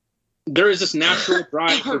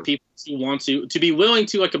drive for people to want to be willing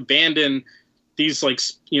to abandon these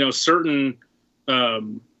certain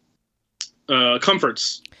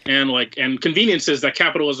comforts and conveniences that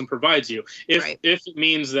capitalism provides you, if it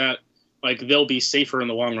means that they'll be safer in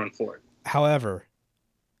the long run for it. However,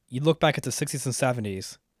 you look back at the 60s and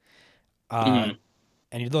 70s, and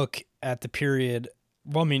you look at the period.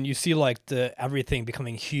 Well, I mean, you see everything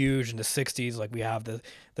becoming huge in the 60s. Like we have the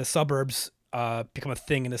suburbs become a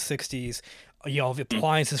thing in the 60s. You have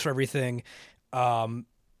appliances for everything.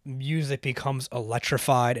 Music becomes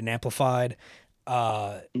electrified and amplified,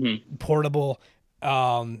 portable.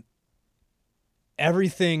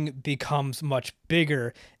 Everything becomes much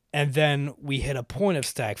bigger, and then we hit a point of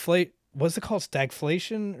stagflation. What's it called?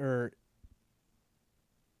 Stagflation, or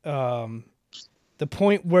the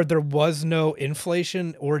point where there was no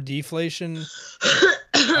inflation or deflation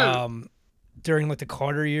during the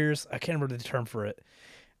Carter years. I can't remember the term for it.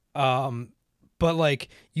 But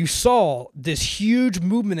you saw this huge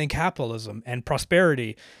movement in capitalism and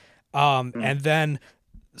prosperity, and then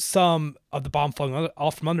some of the bomb falling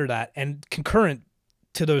off from under that, and concurrent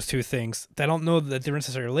to those two things that I don't know that they're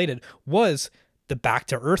necessarily related was the Back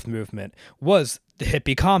to Earth movement, was the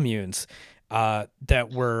hippie communes that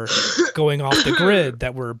were going off the grid,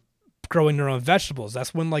 that were growing their own vegetables.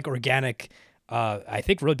 That's when organic, I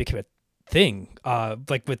think, really became a thing,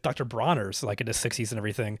 with Dr. Bronner's in the 60s and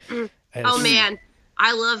everything. Oh man,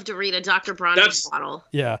 I love to read a Dr. Bronner's bottle.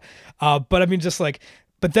 Yeah. But I mean,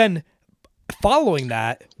 but then following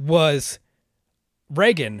that was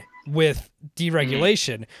Reagan with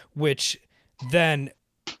deregulation, which then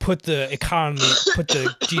put the economy, put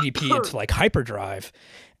the GDP into hyperdrive.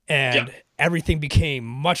 and everything became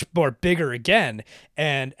much more bigger again,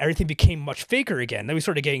 and everything became much faker again. Then we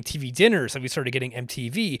started getting TV dinners, and we started getting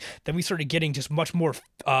MTV. Then we started getting just much more.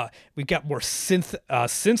 We got more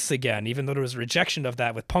synths again, even though there was a rejection of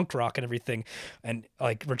that with punk rock and everything, and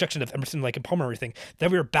like rejection of Emerson, Lake and Palmer, and everything.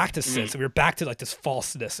 Then we were back to synths, and we were back to like this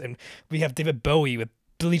falseness, and we have David Bowie with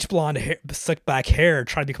bleach blonde hair, slick back hair,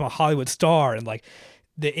 trying to become a Hollywood star, and like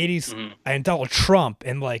the '80s, and Donald Trump,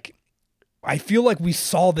 and like. I feel like we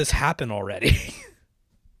saw this happen already.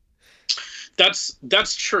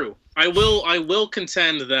 That's true. I will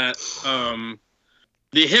contend that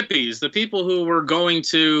the hippies, the people who were going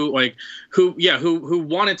to who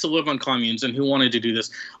wanted to live on communes and who wanted to do this,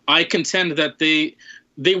 I contend that they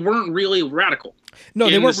weren't really radical. No,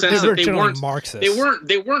 they weren't. They weren't Marxists.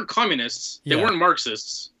 They weren't communists. Yeah. They weren't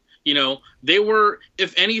Marxists. You know, they were,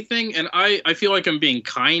 if anything, and I feel like I'm being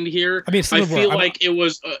kind here. I mean, I feel like it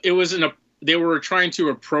was they were trying to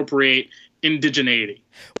appropriate indigeneity.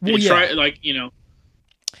 Well,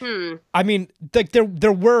 I mean, like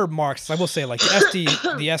there were Marxists. I will say, like the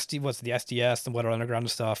SDS and whatever underground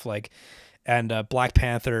stuff, like, and Black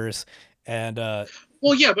Panthers, and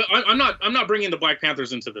well, yeah, but I'm not bringing the Black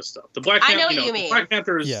Panthers into this stuff. The Black I know what you mean. Black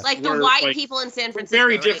Panthers, like the white people in San Francisco,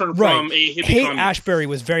 very different from a hippie. Haight-Ashbury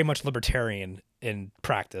was very much libertarian in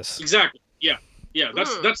practice. Exactly. Yeah.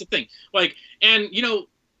 That's the thing. Like, and you know.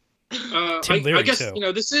 I guess too. You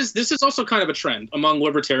know this is also kind of a trend among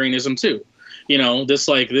libertarianism too. You know, this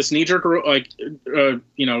knee-jerk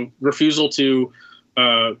refusal to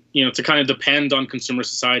to kind of depend on consumer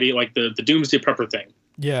society, like the doomsday prepper thing.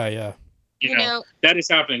 Yeah. You know that is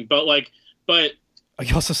happening, but I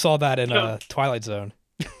also saw that in Twilight Zone.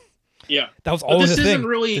 Yeah, that was always the thing.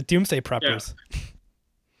 Really, the doomsday preppers.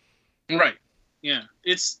 Yeah. Right. Yeah.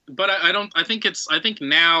 I think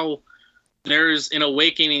now. There's an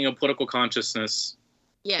awakening of political consciousness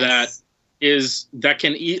that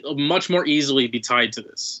can much more easily be tied to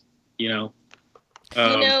this. You know,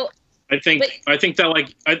 I think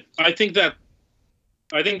that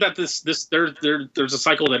there's a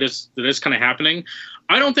cycle that is kind of happening.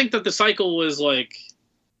 I don't think that the cycle is like.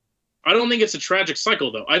 I don't think it's a tragic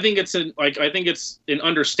cycle though. I think it's an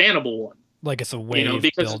understandable one. Like it's a wave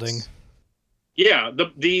building. Yeah.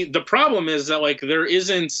 The problem is that like there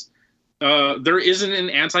isn't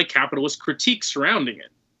an anti-capitalist critique surrounding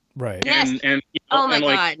it. Right. And oh my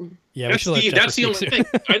God. Yeah, that's the only thing.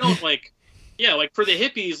 I don't like for the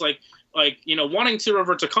hippies, wanting to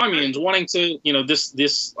revert to communes, wanting to,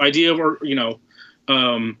 this idea of,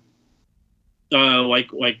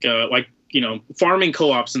 farming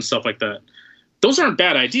co-ops and stuff like that. Those aren't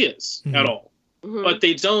bad ideas at all. Mm-hmm. But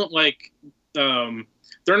they don't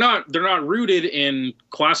they're not rooted in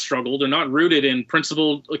class struggle. They're not rooted in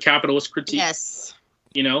principled capitalist critique. Yes.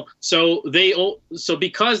 So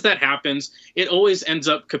because that happens, it always ends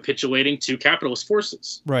up capitulating to capitalist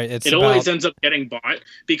forces. Right. It always ends up getting bought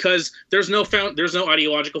because there's no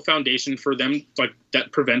ideological foundation for them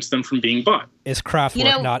that prevents them from being bought. Is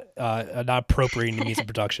Kraftwerk not appropriating the means of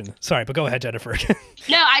production? Sorry, but go ahead, Jennifer.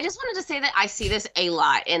 No, I just wanted to say that I see this a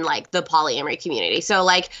lot in the polyamory community. So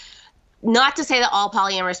not to say that all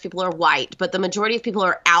polyamorous people are white, but the majority of people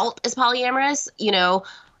are out as polyamorous,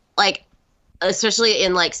 especially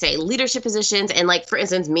in say leadership positions. And for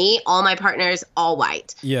instance, me, all my partners, all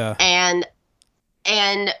white. Yeah. And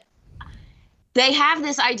they have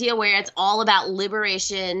this idea where it's all about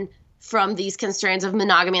liberation from these constraints of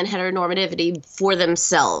monogamy and heteronormativity for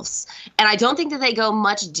themselves. And I don't think that they go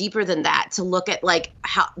much deeper than that to look at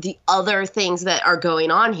how the other things that are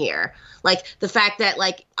going on here. The fact that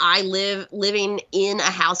I living in a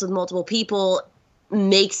house with multiple people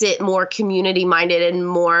makes it more community minded and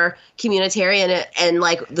more communitarian and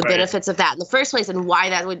the benefits of that in the first place and why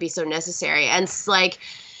that would be so necessary. And it's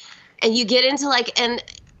and you get into and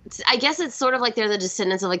I guess it's sort of they're the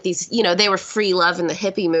descendants of these, they were free love in the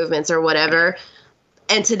hippie movements or whatever.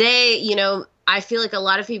 And today, I feel like a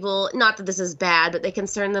lot of people, not that this is bad, but they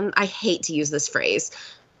concern them. I hate to use this phrase.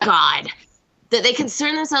 God. That they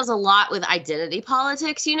concern themselves a lot with identity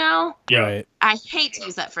politics, Yeah. Right. I hate to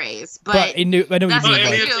use that phrase, but I know what you mean.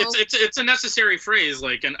 It's a necessary phrase,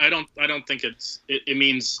 and I don't think it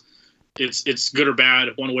means it's good or bad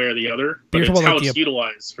one way or the other, but it's how it's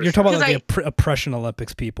utilized. You're talking about the oppression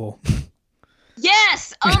Olympics people.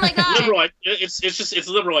 Yes. Oh my God. It's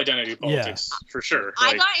liberal identity politics for sure.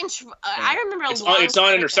 I got in. I remember it's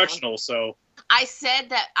not intersectional, so. I said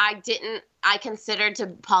that I considered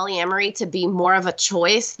polyamory to be more of a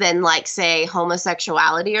choice than say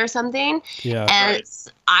homosexuality or something. Yeah. And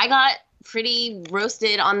I got pretty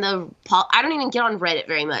roasted on I don't even get on Reddit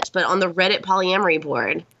very much, but on the Reddit polyamory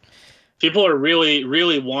board. people are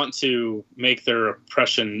really want to make their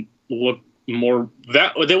oppression look more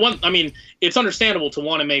that they want. I mean, it's understandable to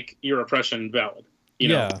want to make your oppression valid, you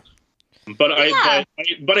know. But I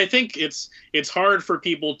think it's hard for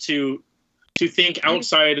people to think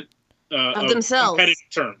outside of themselves, competitive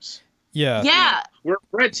terms. Yeah. Yeah. We're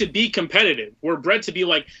bred to be competitive. We're bred to be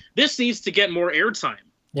like, this needs to get more airtime.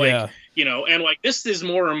 Like, you know, and like, this is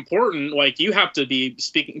more important. Like, you have to be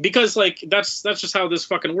speaking, because like, that's just how this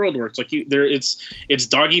fucking world works. Like, it's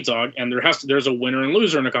dog eat dog, and there's a winner and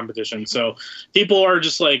loser in a competition. So people are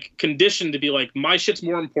just like conditioned to be like, my shit's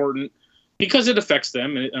more important because it affects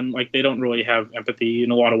them. And like, they don't really have empathy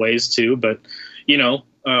in a lot of ways too. But, you know,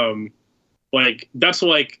 like, that's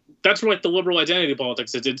where like the liberal identity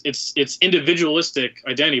politics is. It's individualistic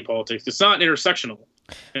identity politics. It's not intersectional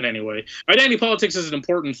in any way. Identity politics is an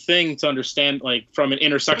important thing to understand, like, from an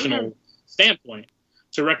intersectional standpoint,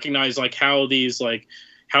 to recognize like how these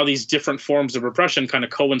different forms of repression kind of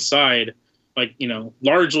coincide, like, you know,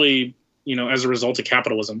 largely, you know, as a result of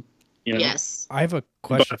capitalism. You know? Yes. I have a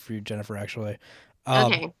question for you, Jennifer, actually.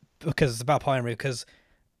 Okay. Because it's about polyamory. Because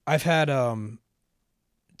I've had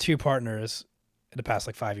 2 partners in the past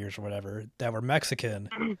like 5 years or whatever that were Mexican,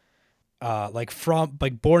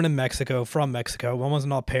 born in Mexico, from Mexico. One was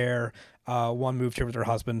an au pair. One moved here with her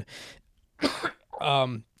husband.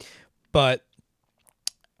 But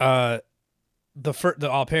the au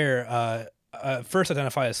pair first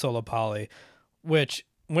identified as solo poly, which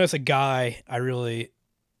when it's a guy, I really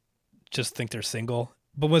just think they're single.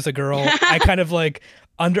 But when it's a girl, I kind of like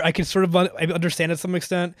I can sort of understand it to some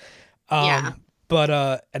extent. But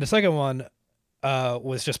and the second one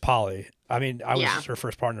was just poly. I mean, I was her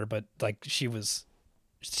first partner, but like she believes,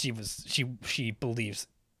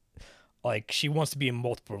 like, she wants to be in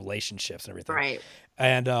multiple relationships and everything. Right.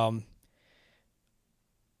 And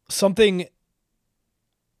something,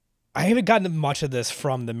 I haven't gotten much of this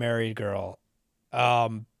from the married girl,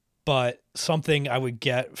 but something I would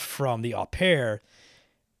get from the au pair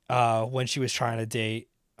when she was trying to date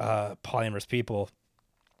polyamorous people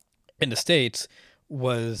in the States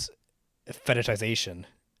was fetishization.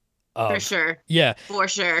 For sure. Yeah. For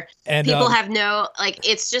sure. And people have no, like,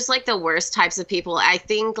 it's just like the worst types of people. I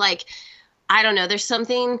think, like, I don't know, there's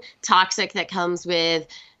something toxic that comes with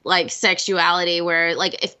like sexuality where,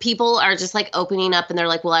 like, if people are just like opening up and they're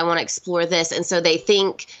like, well, I want to explore this. And so they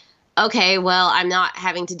think, okay, well, I'm not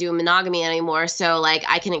having to do monogamy anymore. So like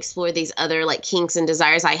I can explore these other like kinks and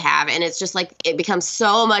desires I have. And it's just like, it becomes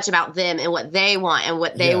so much about them and what they want and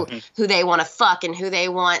what they, who they want to fuck and who they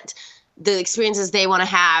want, the experiences they want to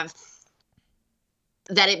have,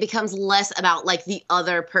 that it becomes less about like the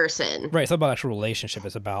other person. Right. It's not about actual relationship.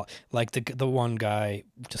 It's about like the one guy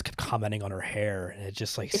just kept commenting on her hair, and it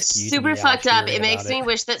just like, it's super fucked up. It makes me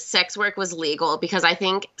wish that sex work was legal, because I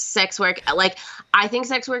think sex work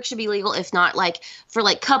should be legal, if not like for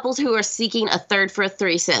like couples who are seeking a third for a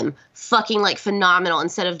threesome. Fucking like phenomenal,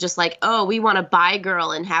 instead of just like, oh, we want to buy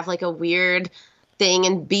girl and have like a weird thing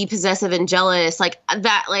and be possessive and jealous, like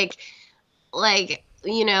that, like,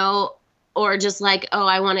 you know, or just like, oh,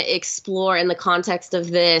 I want to explore in the context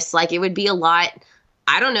of this. Like, it would be a lot,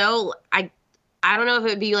 I don't know. I don't know if it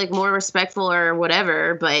would be like more respectful or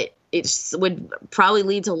whatever, but it would probably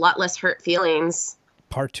lead to a lot less hurt feelings.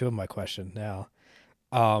 Part 2 of my question now.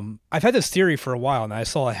 I've had this theory for a while, and I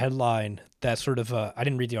saw a headline that sort of, I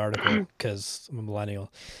didn't read the article because I'm a millennial,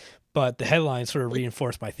 but the headline sort of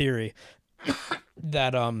reinforced my theory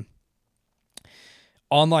that,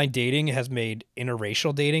 online dating has made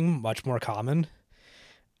interracial dating much more common.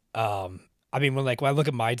 I mean, when I look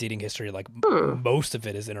at my dating history, like most of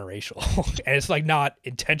it is interracial, and it's like not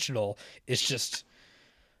intentional. It's just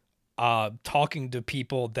talking to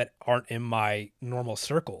people that aren't in my normal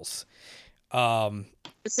circles.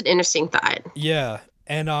 It's an interesting thought. Yeah,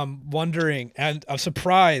 and I'm wondering, and I'm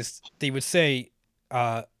surprised they would say.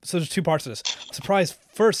 So there's 2 parts of this.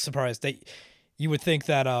 Surprised that you would think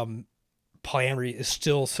that polyamory is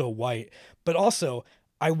still so white, but also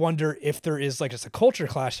I wonder if there is like just a culture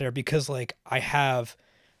clash there, because like I have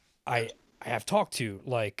talked to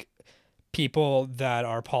like people that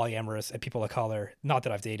are polyamorous and people of color, not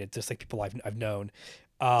that I've dated, just like people I've known,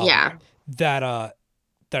 that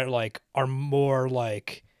like are more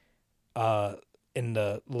like in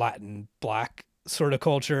the Latin Black sort of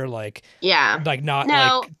culture, like like not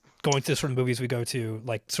like going to certain movies we go to,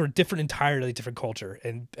 like sort of entirely different culture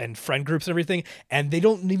and friend groups and everything. And they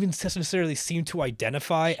don't even necessarily seem to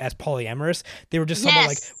identify as polyamorous. They were just someone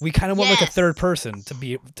like, we kind of want like a third person to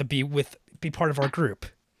be part of our group.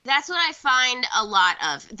 That's what I find a lot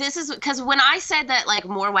of. This is because when I said that like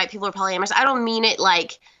more white people are polyamorous, I don't mean it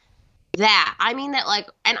like that. I mean that, like,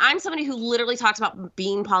 and I'm somebody who literally talks about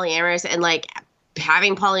being polyamorous and like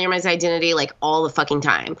having polyamorous identity like all the fucking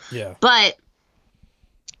time. Yeah. But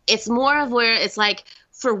it's more of where it's like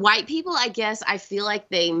for white people, I guess I feel like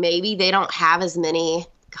they don't have as many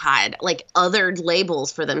like other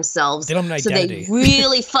labels for themselves. They don't have an identity. So they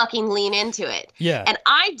really fucking lean into it. Yeah. And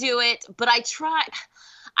I do it, but I try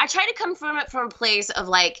to come from it from a place of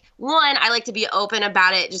like, one, I like to be open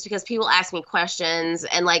about it just because people ask me questions,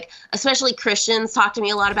 and like especially Christians talk to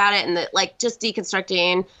me a lot about it, and that like just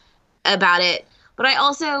deconstructing about it. But I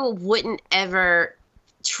also wouldn't ever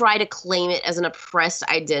try to claim it as an oppressed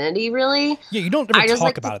identity, really. Yeah, you don't ever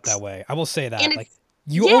talk about it that way. I will say that. Like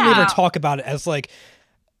you only ever talk about it as like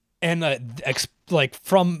like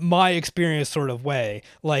from my experience sort of way,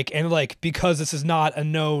 like, and like because this is not a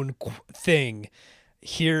known thing,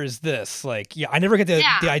 here's this, like, yeah, I never get the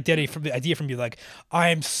idea from you like,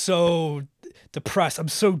 I'm so depressed, I'm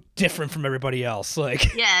so different from everybody else,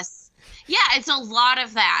 like. Yes. Yeah, it's a lot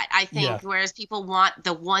of that, I think, whereas people want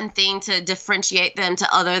the one thing to differentiate them to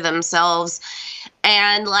other themselves.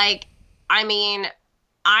 And like, I mean,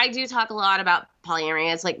 I do talk a lot about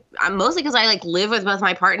polyamory. It's like, mostly because I like live with both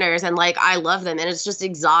my partners and like I love them, and it's just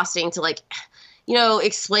exhausting to like, you know,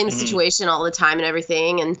 explain the situation all the time and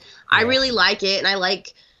everything. And I really like it, and I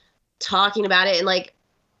like talking about it, and like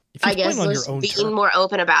I guess just being more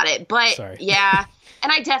open about it. But yeah.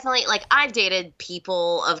 And I definitely, like, I've dated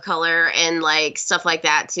people of color and, like, stuff like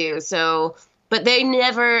that, too. So, but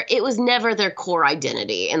it was never their core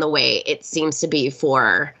identity in the way it seems to be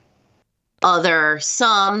for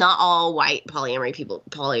some, not all white polyamorous people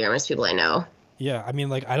I know. Yeah, I mean,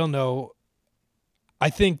 like, I don't know. I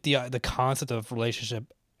think the concept of relationship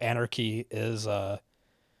anarchy is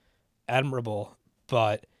admirable,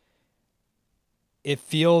 but it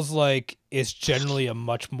feels like it's generally a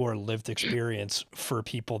much more lived experience for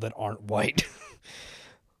people that aren't white.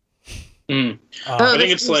 I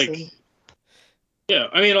think it's like, yeah,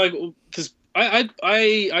 I mean, like, because I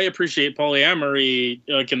appreciate polyamory,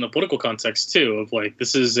 like in the political context too, of like,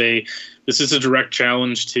 this is a direct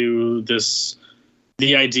challenge to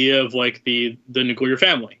the idea of like the nuclear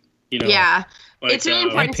family, you know? Yeah. Like, it's really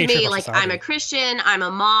important to me. Like, I'm a Christian, I'm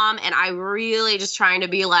a mom, and I really just trying to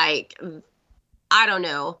be like, I don't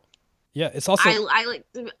know. Yeah, it's also I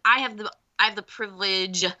have the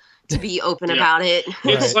privilege to be open about it.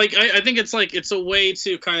 It's like I think it's like it's a way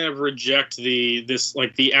to kind of reject the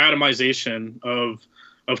atomization of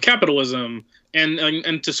capitalism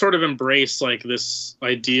and to sort of embrace like this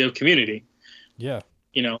idea of community. Yeah.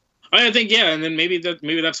 You know. I think and then maybe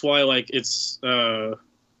that's why like it's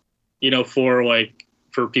you know, for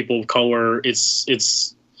people of color,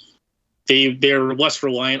 they're less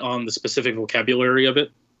reliant on the specific vocabulary of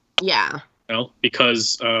it. Yeah. You know,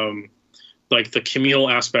 because like the communal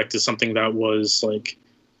aspect is something that was like,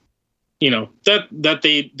 you know, that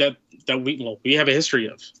we have a history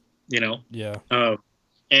of, you know. Yeah.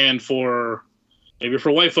 And for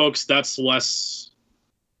white folks, that's less.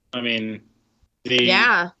 I mean, the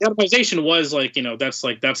atomization was like, you know, that's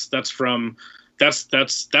from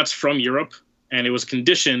Europe, and it was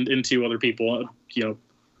conditioned into other people, you know,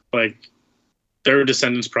 like their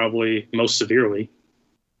descendants probably most severely,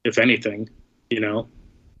 if anything, you know.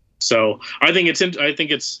 So I think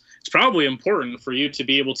it's probably important for you to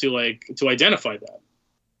be able to to identify that,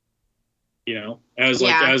 you know, as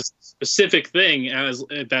like as a specific thing as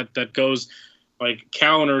that goes like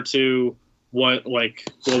counter to what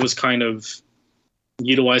was kind of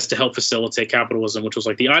utilized to help facilitate capitalism, which was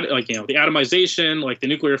like the atomization, like the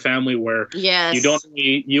nuclear family, where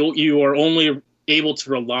you are only able to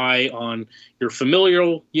rely on your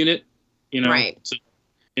familial unit, you know, right? So,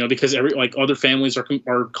 you know, because other families are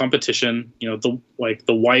competition. You know, the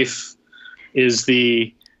wife is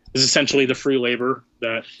essentially the free labor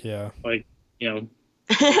that like, you know.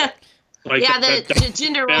 Like the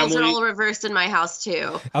gender roles are all reversed in my house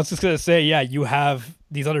too. I was just gonna say, you have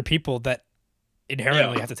these other people that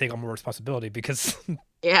inherently have to take on more responsibility because it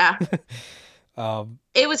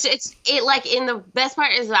like, in the best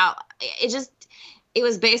part is about it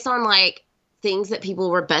was based on like things that people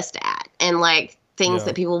were best at and like things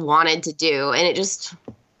that people wanted to do, and it just,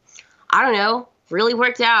 I don't know, really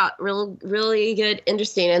worked out really good,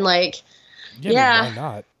 interesting, and like why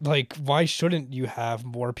not? Like, why shouldn't you have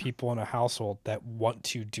more people in a household that want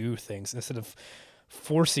to do things instead of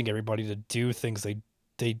forcing everybody to do things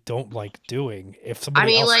they don't like doing if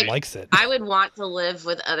somebody else likes it? I would want to live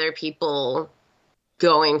with other people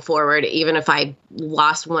going forward, even if I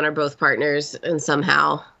lost one or both partners and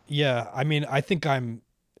somehow. Yeah, I mean, I think I'm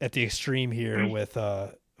at the extreme here with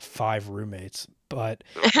 5 roommates, but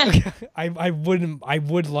I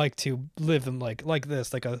would like to live in like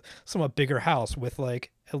this, like a somewhat bigger house with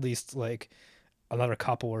like at least like another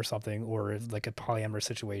couple or something, or like a polyamorous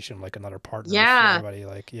situation, like another partner. Yeah. For everybody,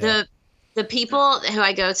 like yeah. The people who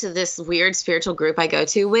I go to this weird spiritual group I go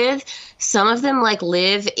to with, some of them like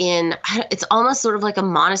live in, it's almost sort of like a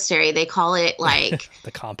monastery. They call it like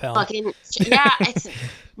the compound. Fucking yeah.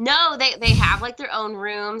 No, they have like their own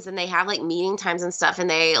rooms and they have like meeting times and stuff. And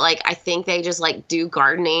they like, I think they just like do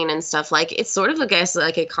gardening and stuff. Like it's sort of, I guess,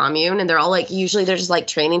 like a commune. And they're all like, usually they're just like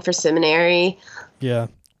training for seminary. Yeah.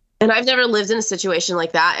 And I've never lived in a situation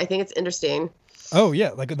like that. I think it's interesting. Oh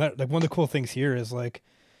yeah, like one of the cool things here is like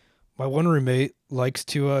my one roommate likes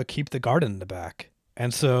to keep the garden in the back,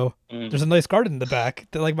 and so there's a nice garden in the back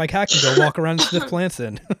that like my cat can go walk around and sniff plants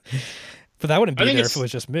in. But that wouldn't be there if it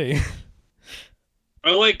was just me.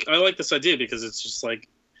 I like this idea because it's just like,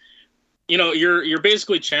 you know, you're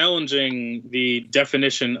basically challenging the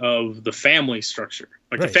definition of the family structure,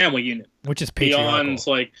 like the family unit, which is patriarchal. Beyond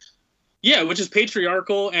like. Yeah, which is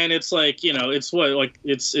patriarchal, and it's like, you know, it's what, like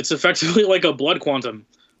it's effectively like a blood quantum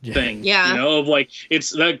thing. Yeah. You know, of like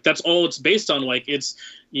it's that's all it's based on. Like it's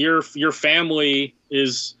your family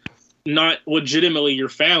is not legitimately your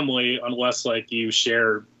family unless like you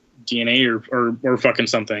share DNA or fucking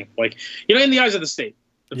something. Like, you know, in the eyes of the state.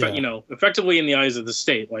 You know, effectively in the eyes of the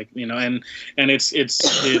state. Like, you know, and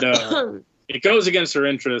it goes against her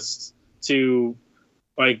interests to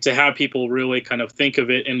like to have people really kind of think of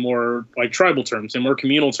it in more like tribal terms and more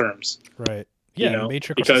communal terms. Right. Yeah. You know,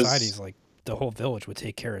 matriarchal societies, like the whole village would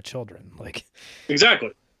take care of children. Like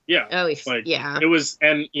exactly. Yeah. Oh, like, yeah. It was,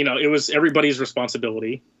 and you know, it was everybody's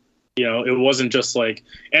responsibility. You know, it wasn't just like,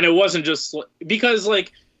 and it wasn't just because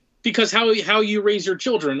how you raise your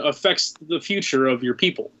children affects the future of your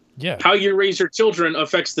people. Yeah. How you raise your children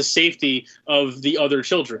affects the safety of the other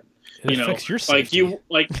children. It affects your safety.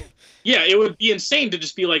 Yeah, it would be insane to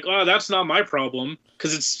just be like, oh, that's not my problem,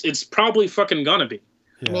 because it's probably fucking gonna be.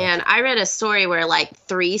 Yeah. Man, I read a story where like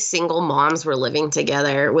 3 single moms were living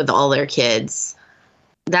together with all their kids.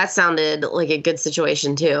 That sounded like a good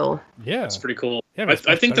situation too. Yeah, it's pretty cool. Yeah,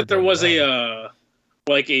 I think that there was a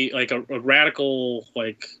radical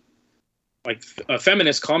like a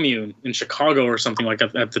feminist commune in Chicago or something like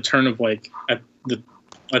at the turn of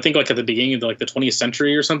I think at the beginning of the 20th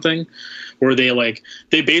century or something, where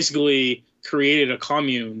they basically created a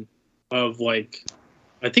commune of I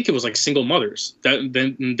think it was single mothers that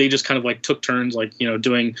then they just kind of took turns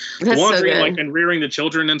doing That's laundry so and rearing the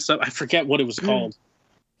children and stuff. I forget what it was called.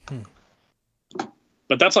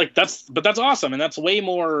 But that's awesome, and that's way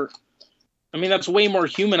more. I mean, that's way more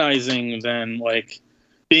humanizing than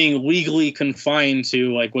being legally confined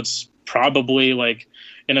to what's probably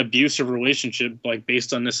an abusive relationship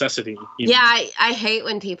based on necessity. Yeah, I hate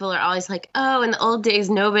when people are always like, oh, in the old days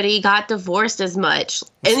nobody got divorced as much.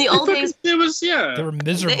 In the old days it was they were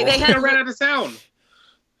miserable. They had ran out of town.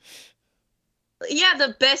 Yeah,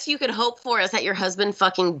 the best you could hope for is that your husband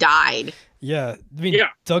fucking died. Yeah, I mean,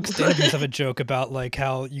 Doug Stanhope have a joke about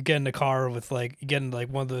how you get in a car with you get in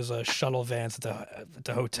one of those shuttle vans at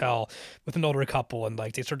the hotel with an older couple, and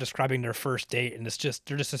they start describing their first date, and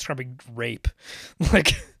they're just describing rape,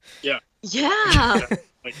 Yeah. I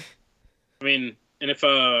mean, and if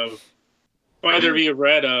either of you have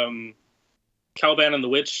read Caliban and the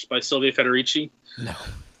Witch by Sylvia Federici, no,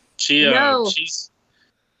 she's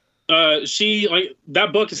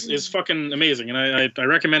that book is fucking amazing, and I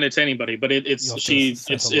recommend it to anybody. But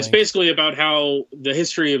it's basically about how the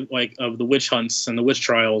history of the witch hunts and the witch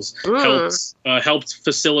trials helped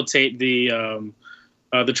facilitate the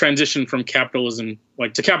transition from capitalism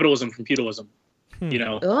to capitalism from feudalism. You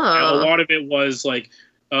know, a lot of it was the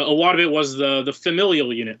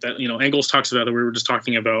familial unit that Engels talks about, that we were just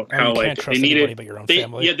talking about. How they needed but your own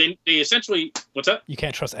family. Yeah, they essentially, what's that? You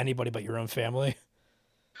can't trust anybody but your own family.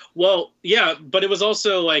 Well, yeah, but it was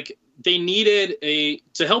also they needed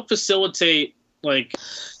to help facilitate wage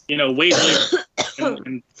labor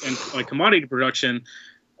and commodity production,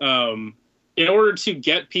 in order to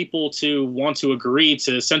get people to want to agree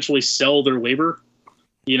to essentially sell their labor,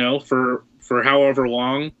 for however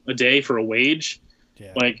long a day for a wage.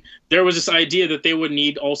 Yeah. There was this idea that they would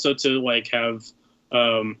need also to have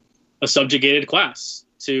a subjugated class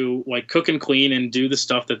to cook and clean and do the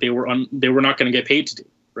stuff that they were not going to get paid to do.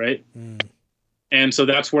 Right. And so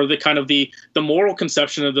that's where the moral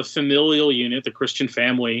conception of the familial unit, the Christian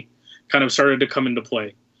family, kind of started to come into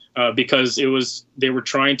play, because they were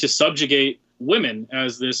trying to subjugate women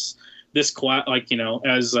as this class,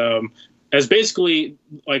 as basically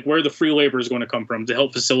where the free labor is going to come from to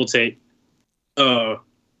help facilitate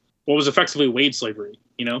what was effectively wage slavery,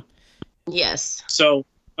 you know? Yes. So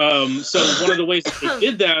one of the ways that they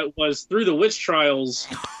did that was through the witch trials,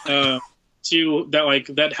 that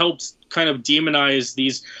helped kind of demonize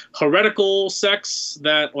these heretical sects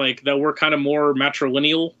that were kind of more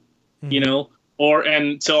matrilineal, you know,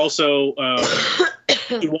 and to also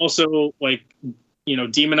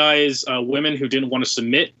demonize women who didn't want to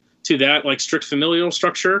submit to that like strict familial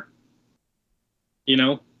structure, you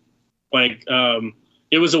know,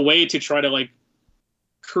 it was a way to try to like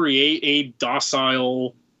create a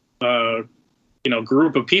docile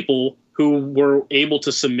group of people who were able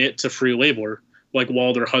to submit to free labor, like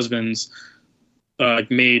while their husbands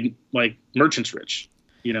made like merchants rich,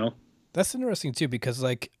 you know. That's interesting too, because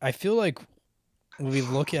like I feel like when we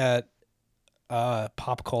look at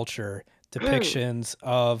pop culture depictions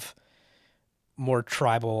of more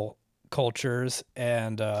tribal cultures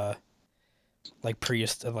and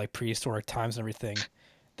prehistoric times and everything,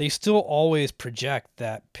 they still always project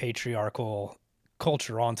that patriarchal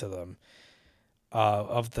culture onto them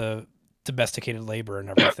of the domesticated labor and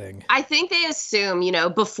everything. I think they assume,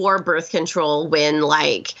 before birth control, when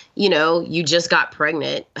like, you just got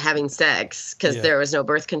pregnant having sex because there was no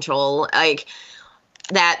birth control, like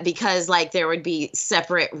that, because like there would be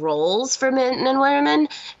separate roles for men and women,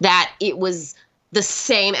 that it was the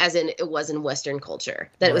same as it was in Western culture,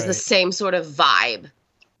 that it was the same sort of vibe.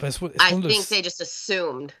 But I think they just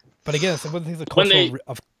assumed. But again, it's one of the things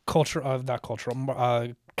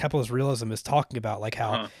capitalist realism is talking about, like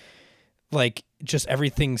how like just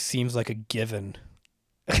everything seems like a given.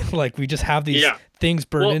 Like we just have these things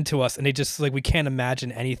burned into us, and they just like we can't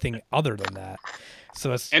imagine anything other than that.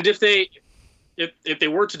 So it's if they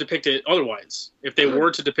were to depict it otherwise, if they were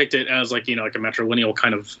to depict it as like like a matrilineal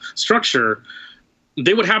kind of structure,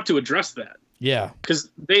 they would have to address that. Yeah, because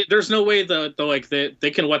there's no way that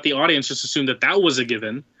they can let the audience just assume that was a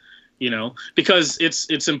given, because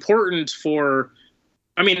it's important for,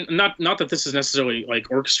 I mean, not that this is necessarily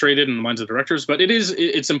like orchestrated in the minds of directors, but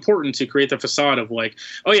it's important to create the facade of like,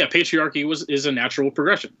 oh yeah, patriarchy is a natural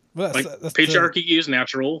progression. Well, that's patriarchy is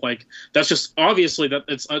natural. Like that's just obviously that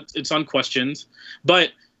it's unquestioned.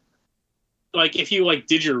 But like if you like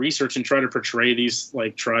did your research and try to portray these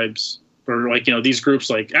like tribes or like these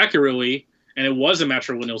groups like accurately, and it was a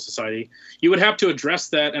matrilineal society, you would have to address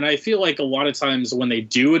that. And I feel like a lot of times when they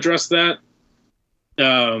do address that,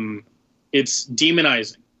 it's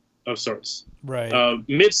demonizing of sorts. Right.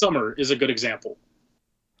 Midsummer is a good example.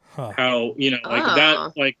 Huh. How,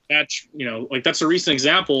 that's a recent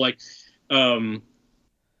example, like,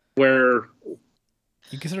 where.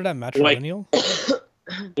 You consider that matrilineal?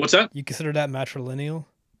 What's that? You consider that matrilineal?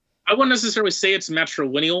 I wouldn't necessarily say it's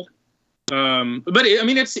matrilineal. But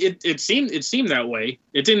it seemed that way.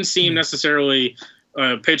 It didn't seem necessarily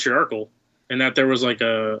patriarchal, and that there was like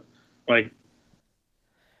it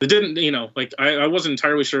didn't, I wasn't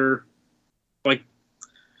entirely sure. Like,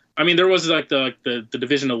 I mean, there was like the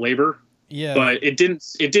division of labor. Yeah. But it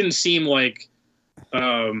didn't seem like,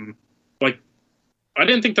 like, I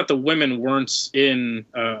didn't think that the women weren't in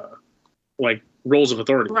like roles of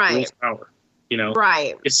authority, roles of power.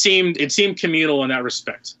 Right. It seemed communal in that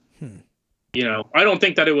respect. I don't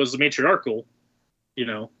think that it was matriarchal,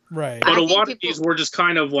 Right. But a lot of these were just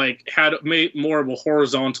kind of like made more of a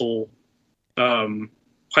horizontal,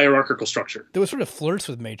 hierarchical structure. There was sort of flirts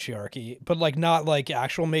with matriarchy, but like not like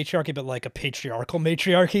actual matriarchy, but like a patriarchal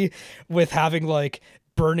matriarchy with having like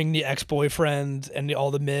burning the ex-boyfriend and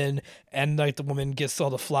all the men, and like the woman gets all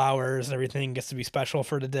the flowers and everything, gets to be special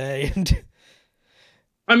for the day.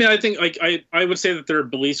 I mean, I think like I would say that their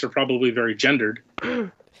beliefs are probably very gendered,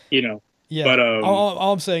 Yeah, but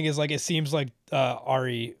all I'm saying is like it seems like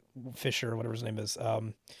Ari Fisher, whatever his name is,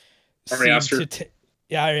 Ari Aster.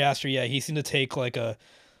 Ari Aster. Yeah, he seemed to take like a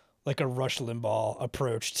Rush Limbaugh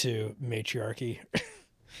approach to matriarchy.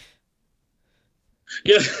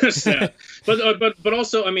 Yeah, but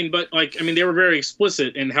also, they were very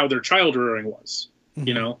explicit in how their child rearing was.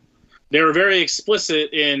 Mm-hmm. They were very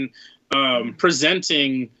explicit in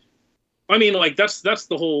presenting. I mean, like that's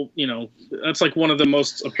the whole, that's like one of the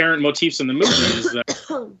most apparent motifs in the movie is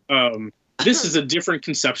that this is a different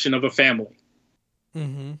conception of a family.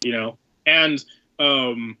 Mm-hmm. And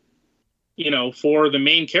for the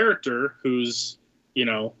main character who's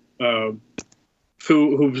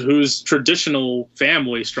whose traditional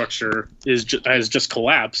family structure has just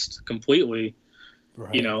collapsed completely.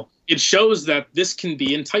 Right. It shows that this can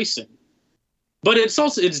be enticing. But it's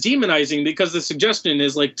demonizing because the suggestion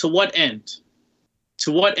is like, to what end?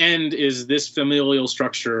 To what end is this familial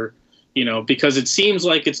structure? Because it seems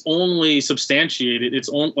like it's only substantiated.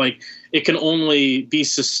 It can only be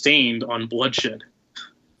sustained on bloodshed.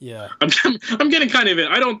 Yeah. I'm getting kind of it.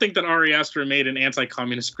 I don't think that Ari Aster made an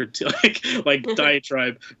anti-communist like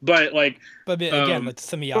diatribe, but like. But again, like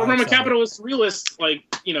semiotics. But from a capitalist realist, like,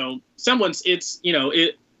 you know, semblance, it's, you know,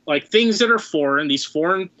 it like things that are foreign, these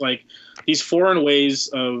foreign ways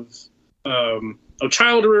of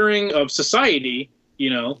child rearing, of society, you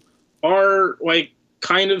know, are like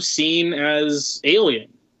kind of seen as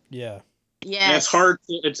alien. Yeah. Yeah. And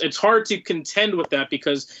it's hard to contend with that,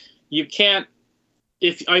 because you can't.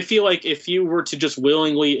 I feel like if you were to just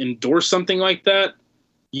willingly endorse something like that,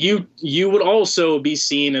 you would also be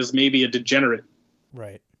seen as maybe a degenerate.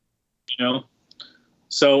 Right. You know?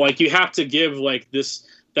 So like you have to give like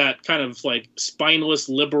that kind of like spineless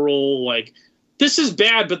liberal, like, this is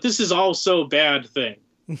bad, but this is also bad thing.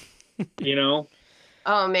 You know?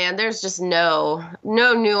 Oh man, there's just no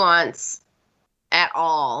nuance at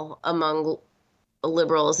all among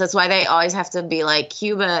liberals. That's why they always have to be like,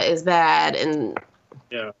 Cuba is bad, and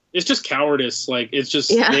yeah, it's just cowardice. Like, it's just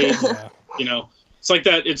they, you know, it's like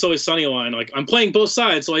that It's Always Sunny line. Like, I'm playing both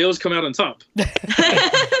sides, so I always come out on top.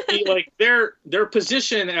 Like their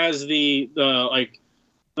position as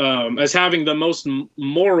as having the most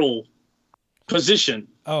moral position.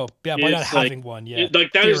 Oh yeah, by not having one. Yeah,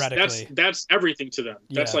 like that's everything to them.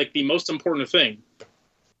 That's like the most important thing.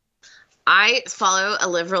 I follow a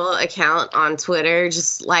liberal account on Twitter,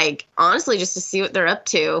 just like, honestly, just to see what they're up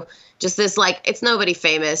to. Just this, like, it's nobody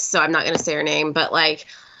famous, so I'm not going to say her name, but like,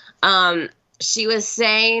 she was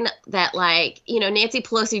saying that, like, you know, Nancy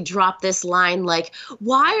Pelosi dropped this line, like,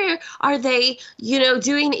 why are they, you know,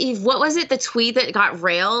 doing what was it, the tweet that got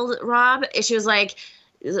railed, Rob? She was like,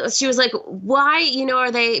 why, you know,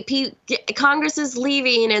 are they, Congress is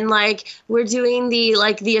leaving, and like, we're doing the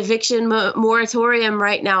eviction moratorium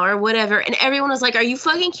right now or whatever. And everyone was like, are you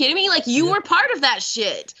fucking kidding me? Like, you were part of that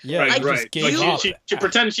shit. Yeah, right. Like, she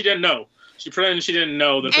pretended she didn't know. She pretended she didn't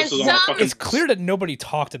know that this was all fucking. It's clear that nobody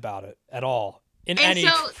talked about it at all.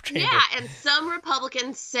 Chamber. Yeah, and some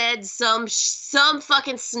Republicans said some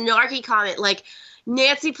fucking snarky comment like,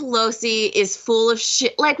 Nancy Pelosi is full of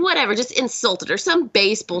shit, like, whatever, just insulted her, some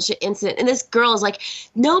base bullshit incident. And this girl is like,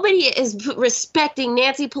 nobody is respecting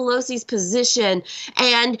Nancy Pelosi's position,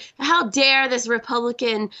 and how dare this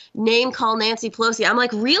Republican name call Nancy Pelosi. I'm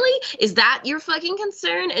like, really? Is that your fucking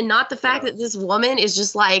concern? And not the fact that this woman is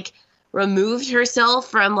just like removed herself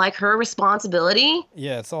from like her responsibility?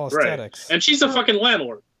 Yeah, it's all aesthetics. Right. And she's a fucking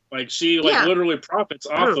landlord. Like, she literally profits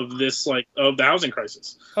off of this, like, of the housing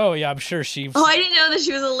crisis. Oh yeah, I'm sure she. Oh, I didn't know that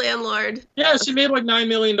she was a landlord. Yeah, she made like $9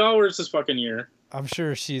 million this fucking year. I'm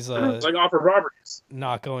sure she's like off her properties.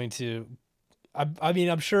 Not going to. I mean,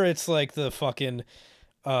 I'm sure it's like the fucking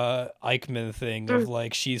Eichmann thing of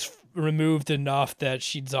like, she's removed enough that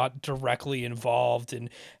she's not directly involved in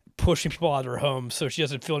pushing people out of her home, so she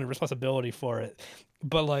doesn't feel any responsibility for it.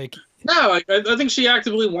 But like, no, I think she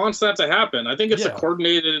actively wants that to happen. I think it's a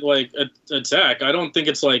coordinated like attack. I don't think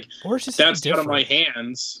it's like, or it's just that's out of my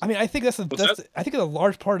hands. I mean, I think I think a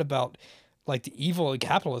large part about like the evil in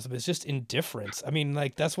capitalism is just indifference. I mean,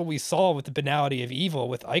 like, that's what we saw with the banality of evil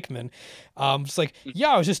with Eichmann. It's like, yeah,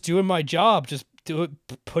 I was just doing my job, just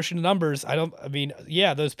pushing the numbers.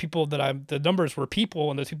 Those people the numbers were people,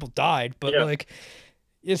 and those people died, but like,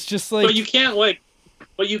 it's just like,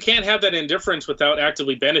 but you can't have that indifference without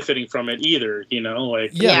actively benefiting from it either, you know?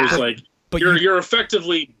 Like, but you're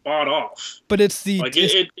effectively bought off. But it's the like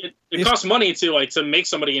it costs money to make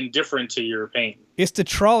somebody indifferent to your pain. It's the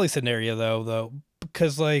trolley scenario though,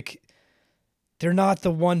 because like, they're not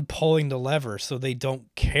the one pulling the lever, so they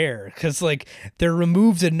don't care, because like, they're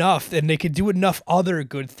removed enough and they can do enough other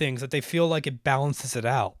good things that they feel like it balances it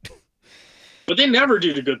out. But they never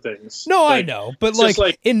do the good things. No, like, I know, but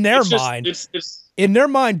like in their mind, in their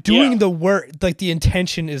mind, doing the work, like the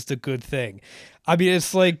intention is the good thing. I mean,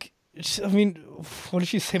 it's like, what did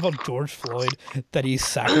she say about George Floyd? That he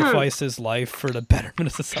sacrificed his life for the betterment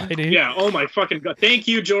of society? Yeah. Oh my fucking God. Thank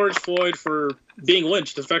you, George Floyd, for being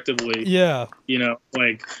lynched effectively. Yeah. You know,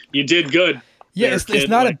 like, you did good. Yeah. It's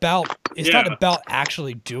not about not about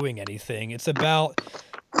actually doing anything. It's about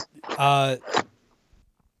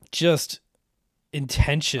just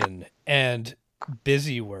intention and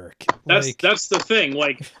busy work. That's the thing.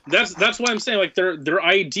 Like, that's why I'm saying, like, their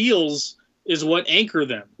ideals is what anchor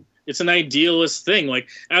them. It's an idealist thing. Like,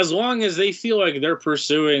 as long as they feel like they're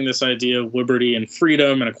pursuing this idea of liberty and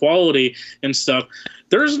freedom and equality and stuff,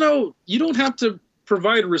 you don't have to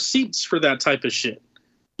provide receipts for that type of shit.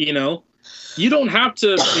 You know, you don't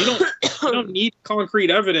need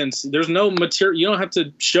concrete evidence. There's no material. You don't have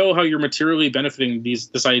to show how you're materially benefiting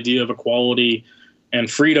this idea of equality and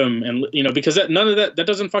freedom, and, you know, because none of that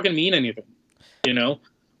doesn't fucking mean anything. You know,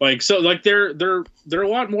 Like, so like they're a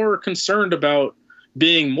lot more concerned about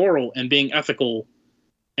being moral and being ethical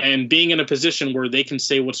and being in a position where they can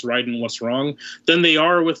say what's right and what's wrong than they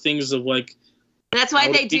are with things of like. That's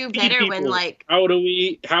why they do better when like. How do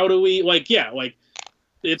we like, yeah, like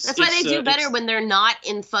it's. That's why they do better when they're not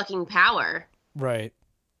in fucking power. Right.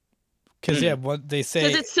 Because what they say.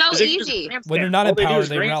 Because it's so easy. When they're not in power,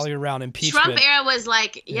 they rally around impeachment. Trump era was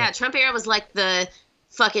like, Trump era was like the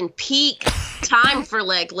fucking peak time for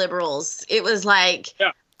like liberals. It was like.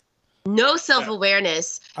 Yeah. No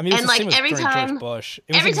self-awareness. I mean, and like every time a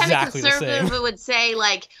conservative would say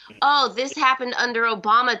like, "Oh, this happened under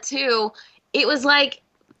Obama too," it was like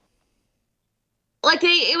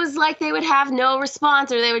they would have no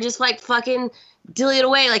response, or they would just like fucking delete it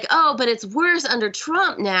away. Like, "Oh, but it's worse under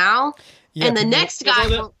Trump now," and the next guy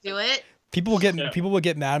won't do it. People would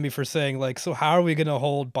get mad at me for saying like, "So how are we going to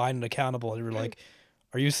hold Biden accountable?" And you were like,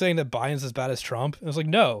 "Are you saying that Biden's as bad as Trump?" And I was like,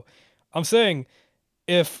 "No, I'm saying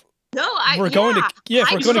if." No, he's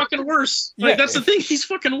fucking worse. Like that's the thing. He's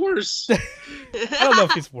fucking worse. I don't know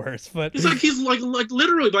if he's worse, but he's like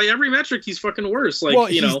literally by every metric, he's fucking worse.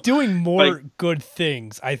 Like, he's doing more good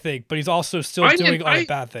things, I think, but he's also still doing other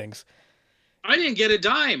bad things. I didn't get a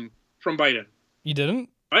dime from Biden. You didn't?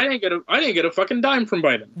 I didn't get a fucking dime from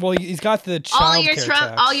Biden. Well, he's got the child care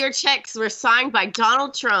tax. All your checks were signed by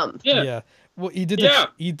Donald Trump. Yeah. Well, he did.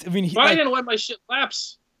 Biden let my shit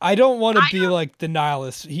lapse. I don't want to be like the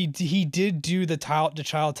nihilist. He did do the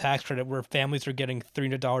child tax credit where families are getting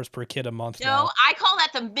 $300 per kid a month. No, I call that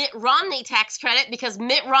the Mitt Romney tax credit because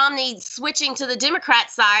Mitt Romney switching to the Democrat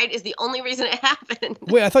side is the only reason it happened.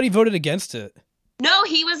 Wait, I thought he voted against it. No,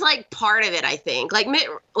 he was like part of it. I think I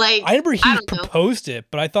remember he proposed it,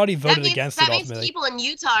 but I thought he voted against it. That means people in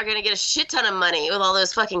Utah are going to get a shit ton of money with all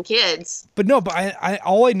those fucking kids. But no, I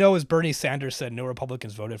all I know is Bernie Sanders said no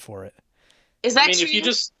Republicans voted for it. Is that true? If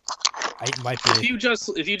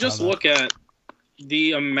you just look at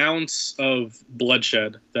the amounts of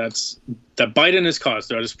bloodshed that Biden has caused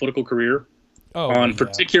throughout his political career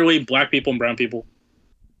particularly black people and brown people,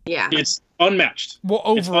 it's unmatched. Well,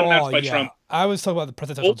 overall, Trump. I was talking about the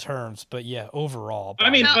presidential terms, but overall.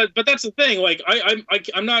 I mean, but that's the thing. Like,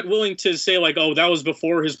 I'm not willing to say like, oh, that was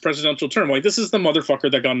before his presidential term. Like, this is the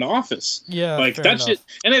motherfucker that got into office. Yeah, like that shit.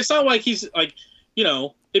 And it's not like he's like,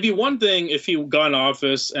 it'd be one thing if he got in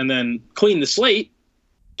office and then cleaned the slate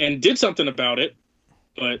and did something about it,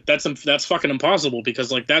 but that's fucking impossible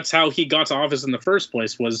because like that's how he got to office in the first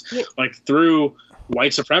place was like through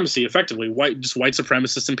white supremacy, effectively white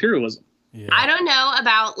supremacist imperialism. Yeah. I don't know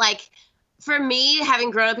about like, for me, having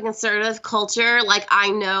grown up in conservative culture, like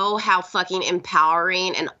I know how fucking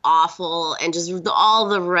empowering and awful and just all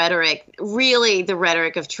the rhetoric, really the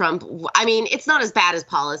rhetoric of Trump. I mean, it's not as bad as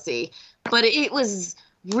policy, but it was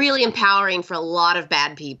really empowering for a lot of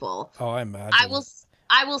bad people. Oh, I imagine. I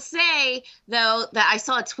will say, though, that I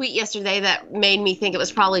saw a tweet yesterday that made me think it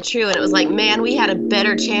was probably true. And it was like, man, we had a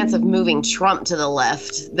better chance of moving Trump to the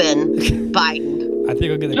left than Biden. I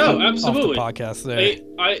think I'll get the clip off the podcast there.